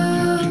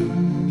too.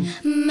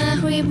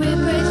 Maghrib we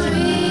pray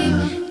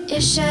 3,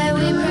 Isha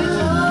we pray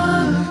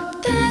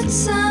 4.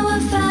 That's our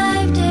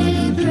 5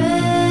 daily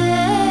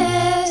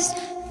prayers.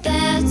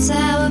 That's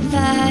our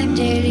 5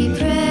 daily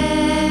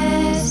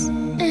prayers.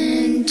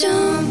 And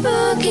don't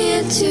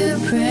forget to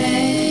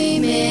pray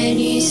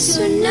many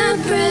sunnah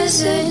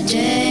prayers a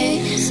day.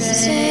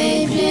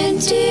 Say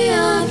plenty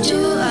of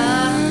dua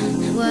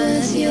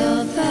with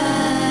your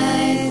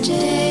 5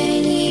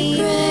 daily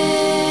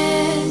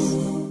prayers.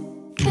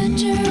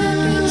 Fajr I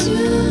pray 2,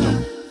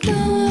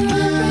 Dhuhr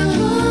I pray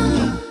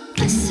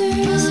 4. Asr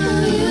is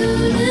for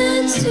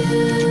units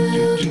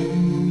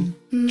too.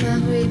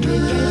 Maghrib we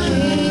pray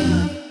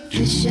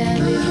 3, Isha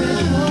we pray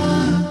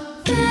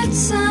 4.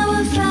 That's our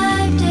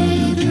 5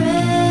 daily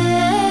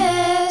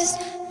prayers.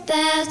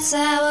 That's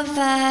our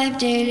 5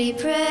 daily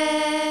prayers.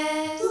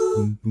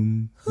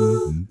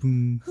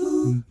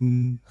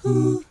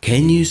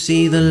 Can you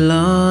see the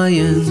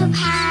lions?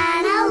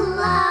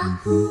 Subhanallah,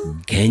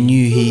 Can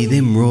you hear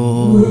them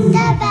roar?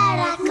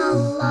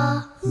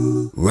 Tabarakallah,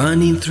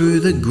 Running through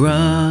the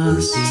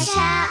grass.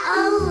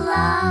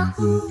 MashaAllah,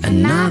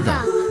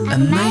 Another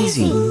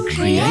amazing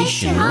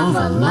creation of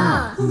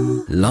Allah.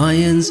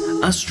 Lions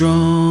are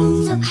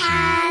strong.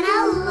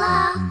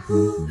 Subhanallah,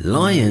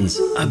 Lions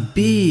are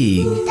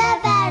big.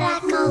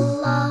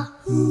 Tabarakallah,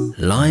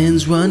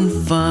 Lions run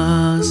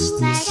fast.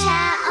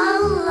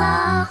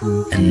 MashaAllah,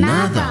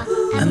 Another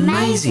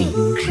amazing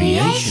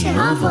creation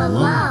of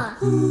Allah.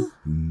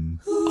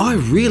 I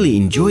really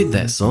enjoyed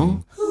that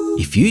song.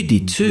 If you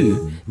did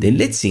too, then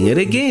let's sing it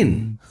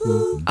again.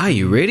 Are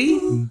you ready?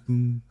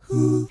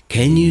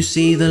 Can you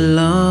see the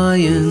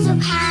lions?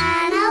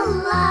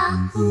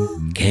 Subhanallah,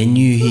 Can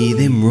you hear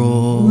them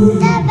roar?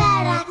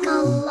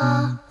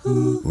 Tabarakallah,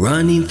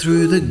 Running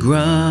through the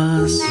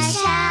grass.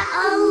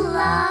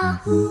 MashaAllah,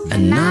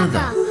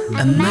 Another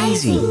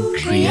amazing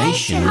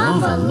creation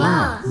of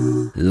Allah.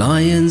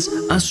 Lions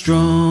are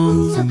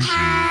strong.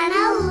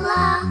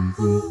 Subhanallah,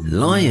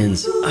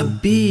 Lions are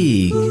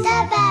big.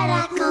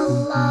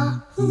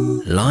 Tabarakallah,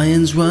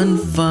 Lions run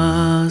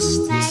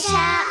fast.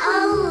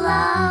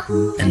 MashaAllah,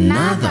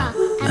 Another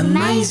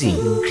amazing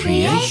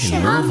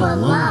creation of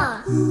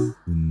Allah.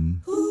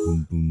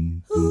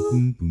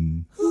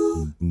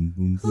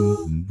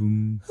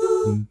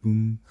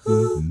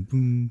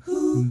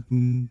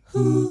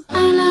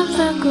 I love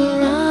the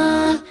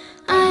Quran,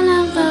 I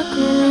love the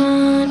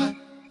Quran,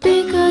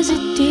 because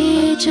it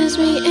teaches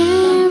me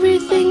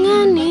everything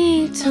I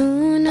need to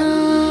know.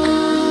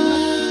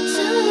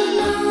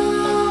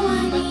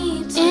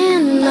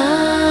 In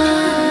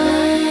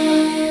life,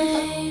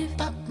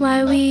 why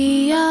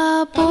we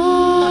are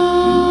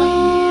born,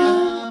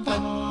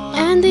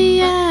 and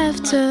the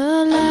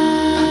afterlife,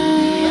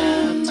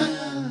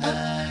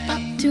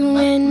 to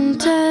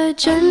enter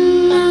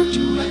Jannah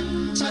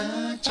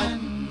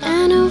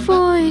and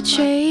avoid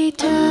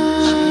shaitan.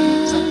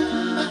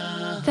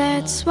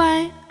 That's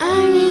why I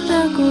read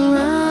the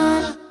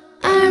Quran,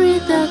 I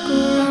read the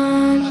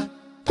Quran,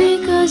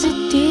 because it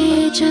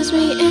teaches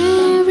me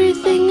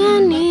everything I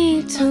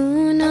need to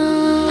know.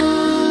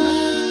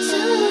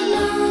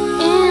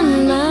 In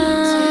life,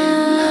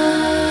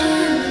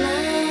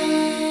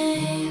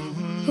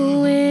 who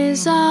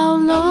is our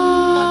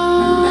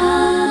Lord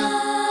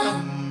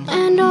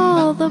and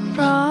all the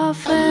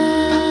prophets,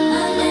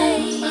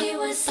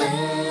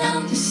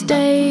 to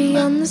stay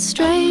on the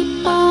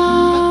straight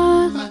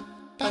path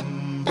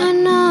and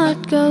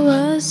not go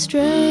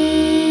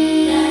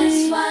astray.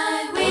 That's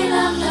why we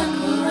love the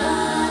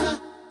Quran.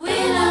 We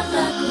love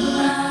the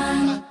Quran.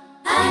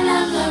 I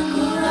love the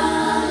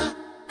Quran.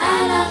 I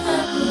love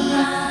the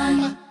Quran.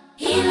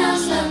 He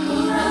loves the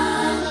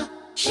Quran.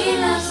 She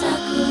loves the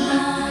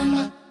Quran.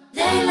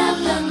 They love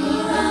the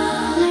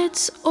Quran.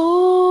 Let's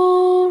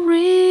all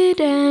read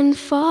and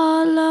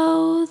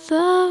follow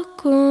the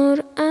Quran.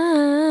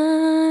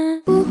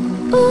 Ooh,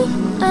 ooh,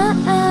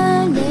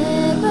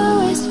 never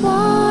waste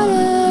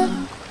water.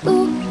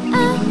 Ooh,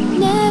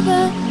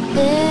 never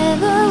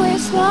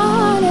waste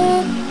water.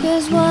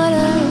 'Cause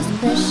water is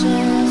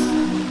precious,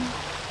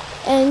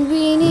 and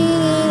we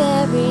need it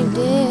every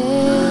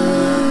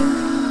day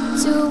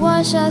to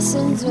wash our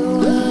sins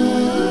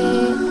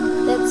away.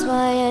 That's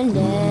why I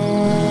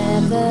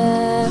never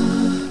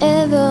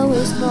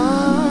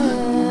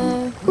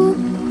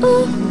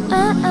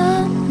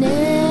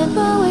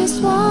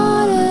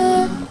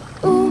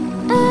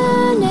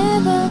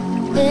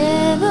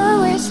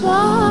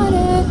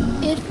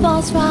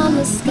stars from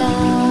the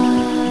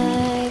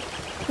sky,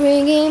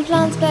 bringing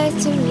plants back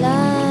to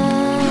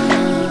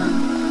life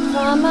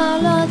from our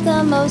Lord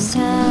the Most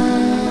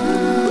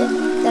High.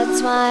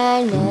 That's why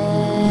I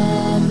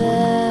never,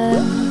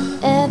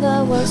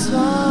 ever waste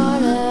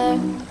water.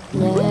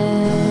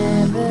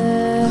 Never,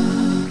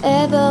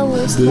 ever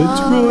waste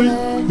water.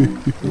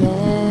 Never.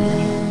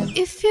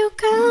 If you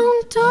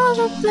count all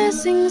the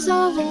blessings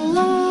of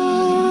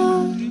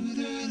Allah,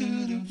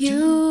 you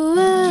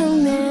will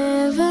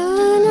never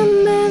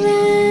number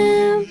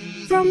them.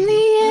 From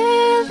the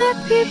air that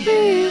we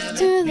breathe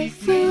to the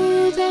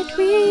food that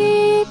we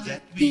eat,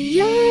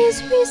 the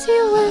eyes we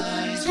see with,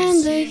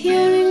 and the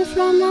hearing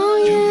from our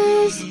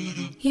ears,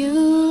 you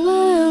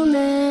will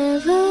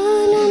never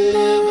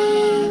number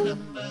them.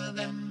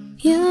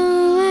 You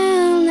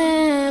will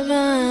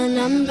never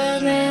number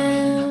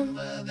them.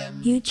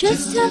 You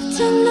just have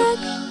to look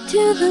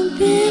to the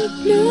big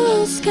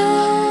blue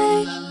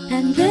sky,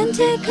 and then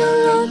take a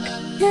look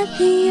at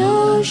the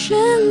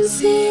ocean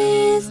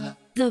seas,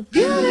 the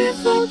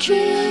beautiful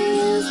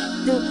trees,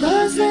 the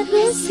birds that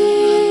we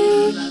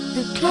see,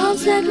 the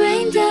clouds that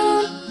rain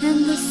down,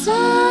 and the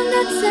sun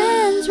that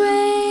sends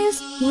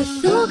rays,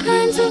 with all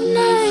kinds of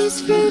nice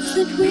fruits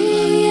that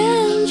we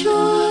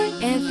enjoy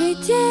every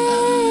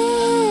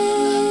day,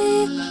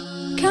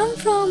 come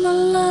from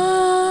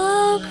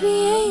Allah,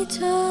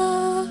 Creator.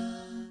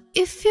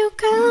 If you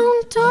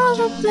count all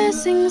the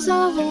blessings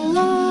of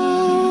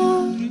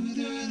Allah,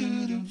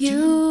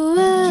 you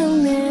will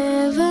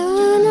never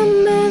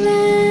number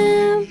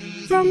them.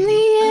 From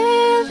the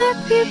air that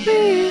we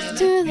breathe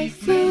to the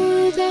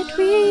food that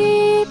we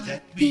eat,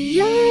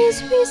 the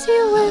eyes we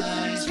see with,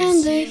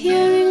 and the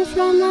hearing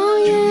from our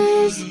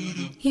ears,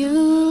 you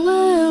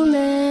will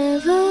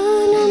never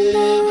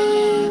number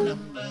them.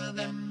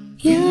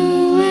 You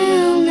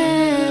will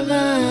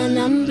never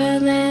number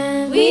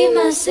them. We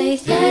must say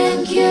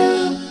thank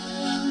you,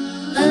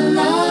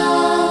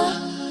 Allah,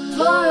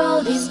 for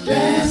all these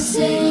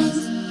blessings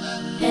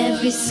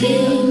every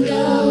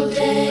single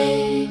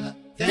day.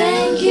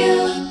 Thank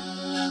you,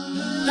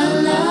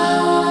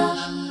 Allah,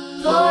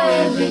 for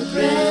every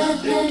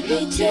breath that we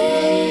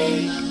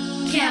take.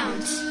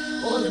 Count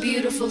all the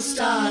beautiful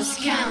stars,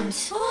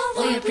 count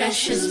all your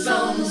precious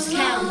bones,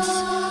 count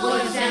all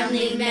your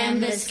family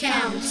members,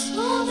 count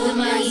the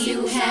money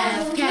you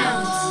have,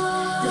 count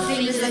the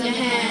fingers on your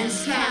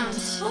hands, count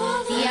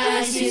the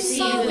eyes you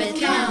see with,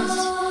 count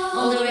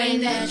all the rain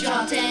that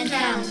dropped, and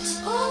count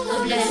the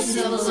blessings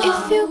of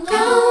Allah. If you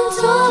count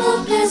all the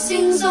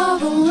blessings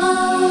of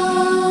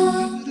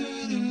Allah,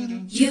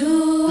 you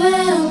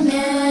will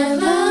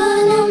never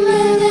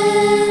number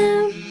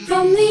them.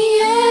 From the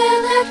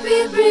air that we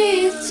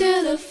breathe to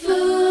the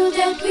food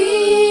that we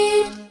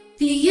eat,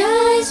 the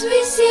eyes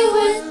we see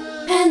with,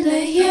 and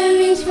the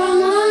hearings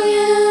from our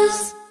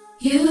ears,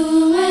 you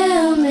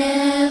will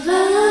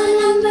never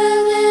number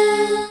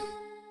them.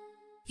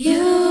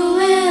 You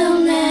will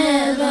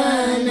never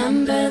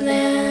number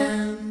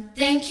them.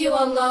 Thank you,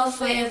 Allah,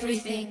 for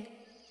everything.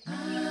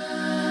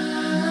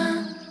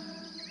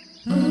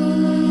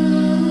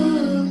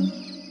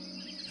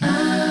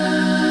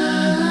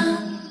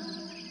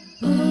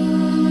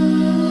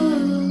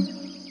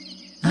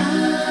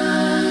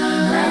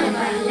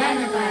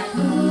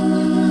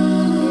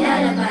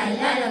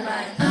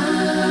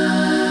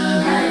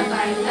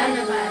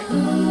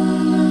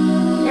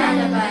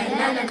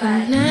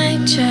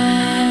 Goodnight,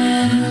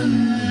 child.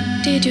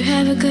 Did you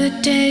have a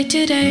good day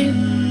today?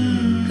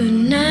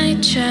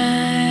 Goodnight,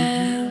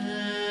 child.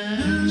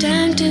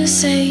 Time to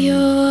say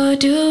your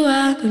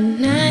dua.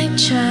 Goodnight,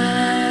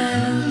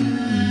 child.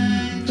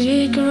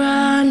 Read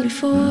Quran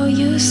before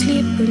you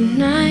sleep.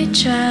 Goodnight,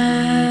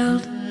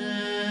 child.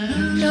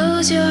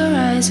 Close your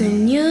eyes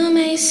and you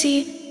may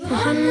see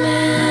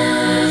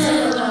Muhammad,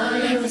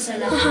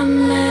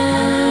 Muhammad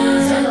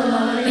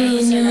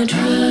in your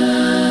dreams.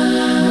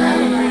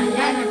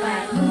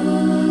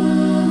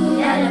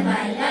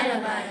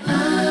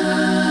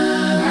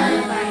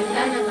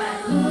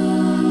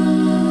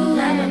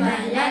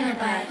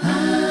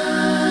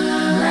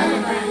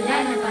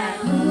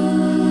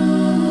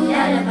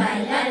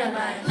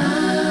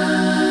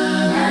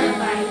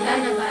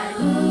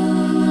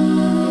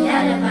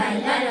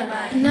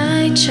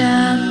 Night,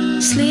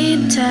 child,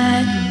 sleep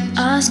tight.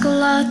 Ask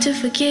Allah to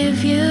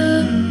forgive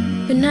you.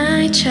 Good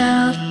night,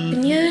 child,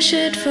 and you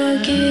should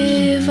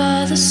forgive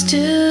others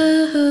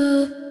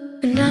too.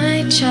 Good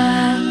night,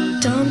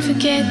 child, don't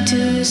forget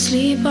to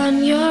sleep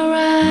on your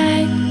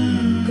right.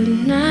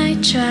 Good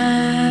night,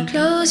 child,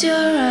 close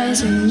your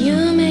eyes and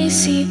you may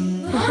see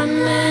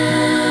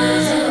Muhammad,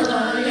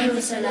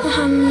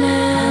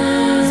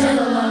 Muhammad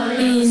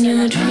in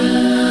your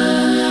dreams.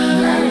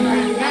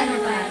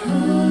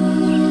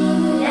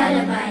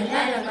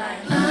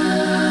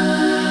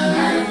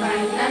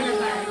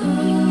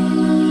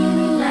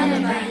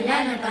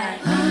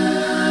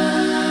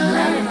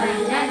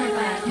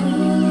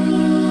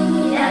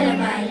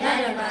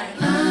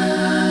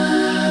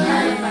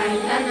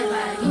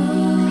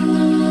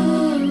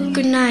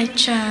 Good night,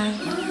 child.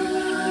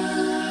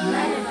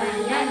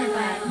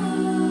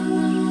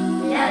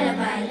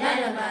 lullaby,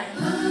 lullaby.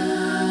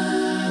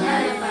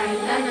 Lullaby,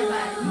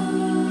 lullaby.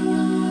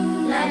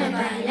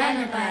 Lullaby,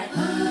 lullaby.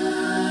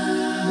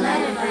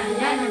 Lullaby,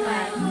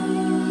 lullaby.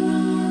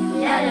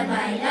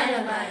 Lullaby,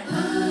 lullaby.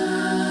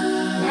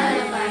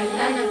 Lullaby,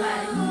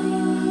 lullaby.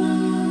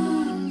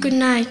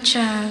 Goodnight,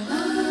 child.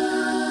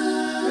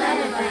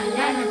 Lullaby,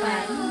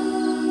 lullaby.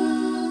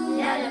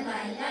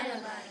 Lullaby,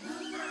 lullaby.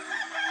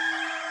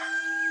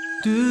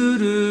 Do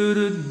do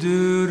do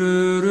do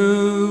do do.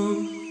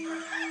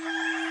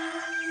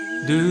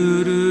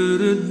 Do do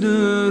do do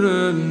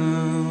do no.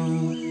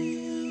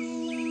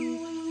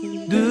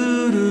 Do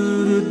do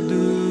do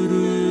do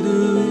do do.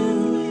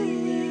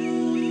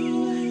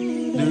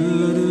 Do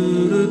do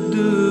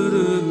do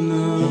do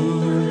no.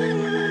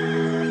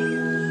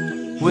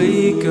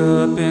 Wake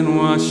up and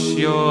wash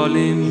your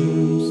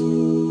limbs.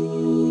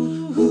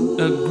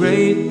 A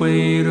great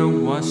way to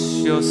wash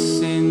your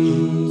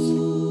sins.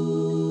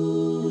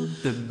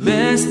 The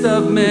best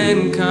of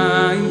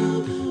mankind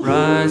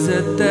rise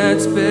at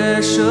that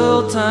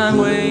special time.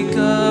 Wake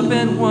up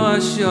and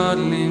wash your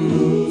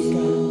limbs.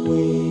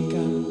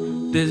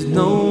 There's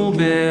no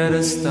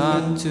better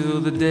start to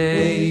the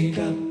day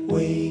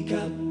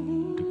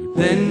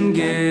than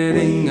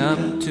getting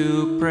up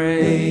to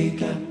pray.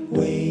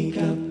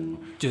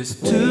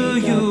 Just 2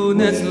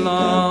 units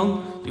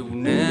long, you'll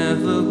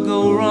never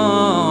go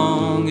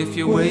wrong if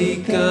you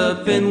wake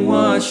up and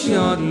wash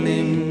your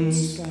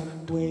limbs.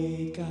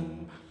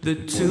 The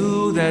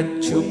 2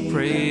 that you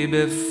pray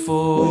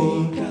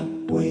before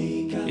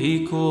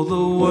equal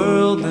the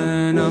world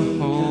and a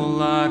whole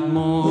lot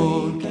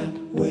more.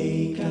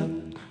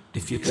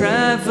 If you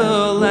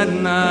travel at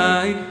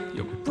night,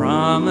 you're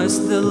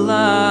promised the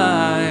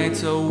light.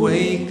 So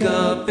wake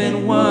up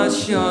and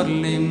wash your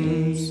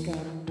limbs.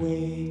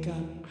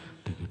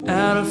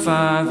 Out of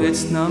 5,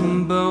 it's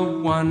number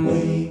 1.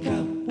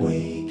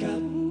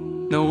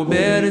 No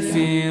better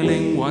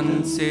feeling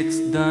once it's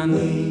done.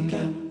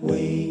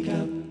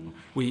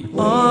 We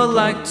all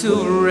like to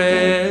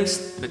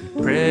rest, but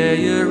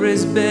prayer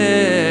is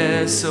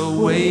best. So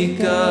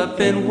wake up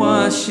and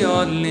wash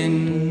your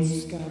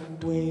limbs.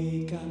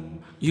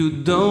 You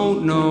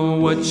don't know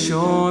what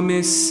you're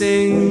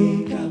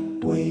missing,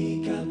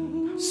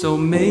 so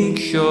make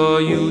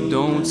sure you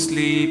don't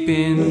sleep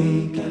in.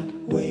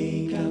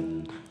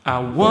 I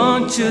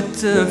want you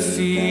to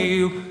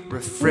feel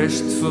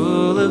refreshed,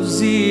 full of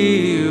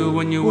zeal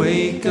when you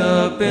wake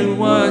up and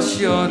wash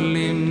your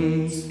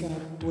limbs.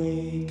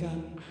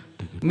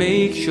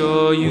 Make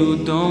sure you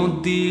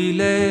don't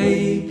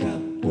delay.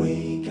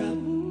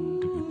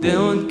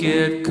 Don't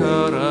get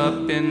caught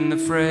up in the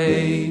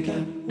fray.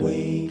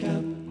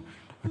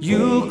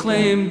 You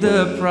claim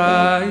the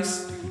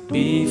prize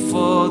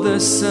before the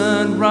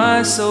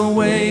sunrise. So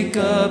wake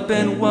up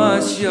and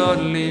wash your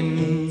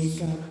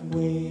limbs.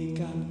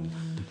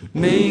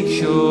 Make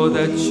sure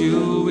that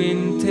you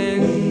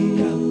intend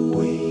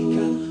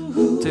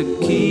to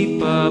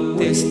keep up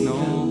this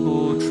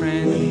noble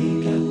trend.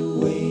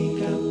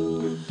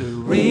 The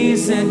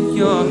reason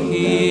you're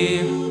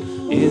here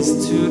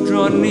is to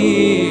draw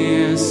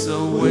near.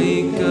 So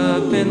wake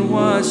up and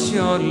wash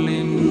your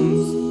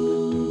limbs.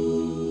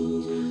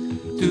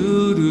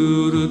 Do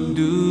do do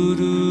do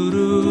do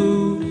do.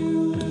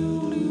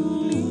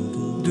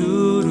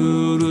 Do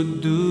do do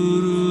do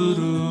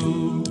do.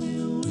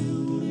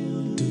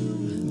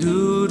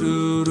 Do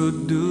do do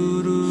do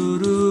do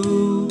do.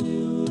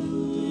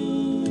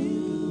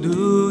 Do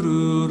do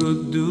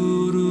do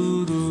do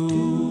do.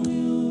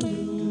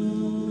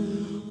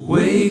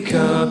 Wake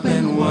up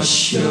and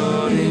wash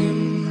your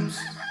limbs.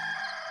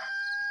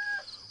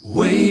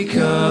 Wake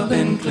up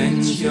and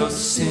cleanse your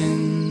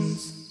sins.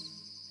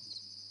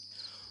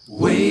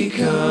 Wake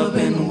up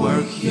and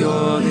work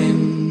your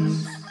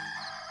limbs.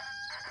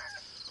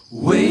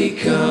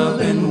 Wake up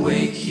and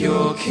wake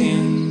your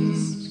kin.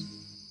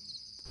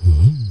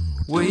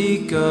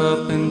 Wake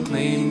up and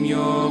claim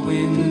your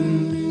win.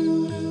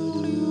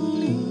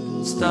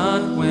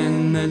 Start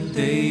when the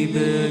day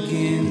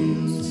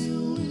begins.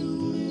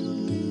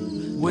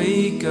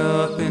 Wake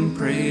up and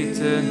pray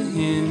to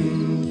Him.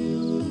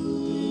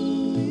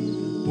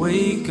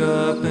 Wake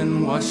up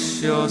and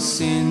wash your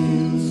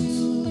sins.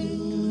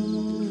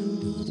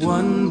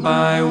 One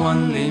by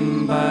one,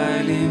 limb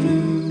by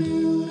limb.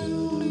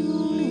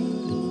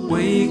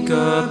 Wake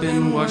up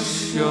and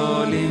wash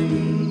your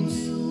limbs.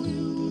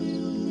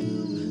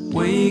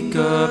 Wake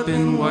up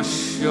and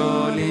wash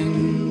your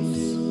limbs.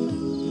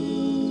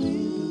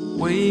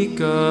 Wake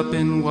up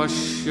and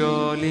wash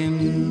your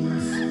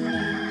limbs.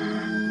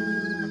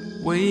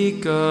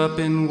 Wake up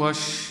and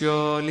wash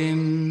your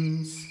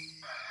limbs.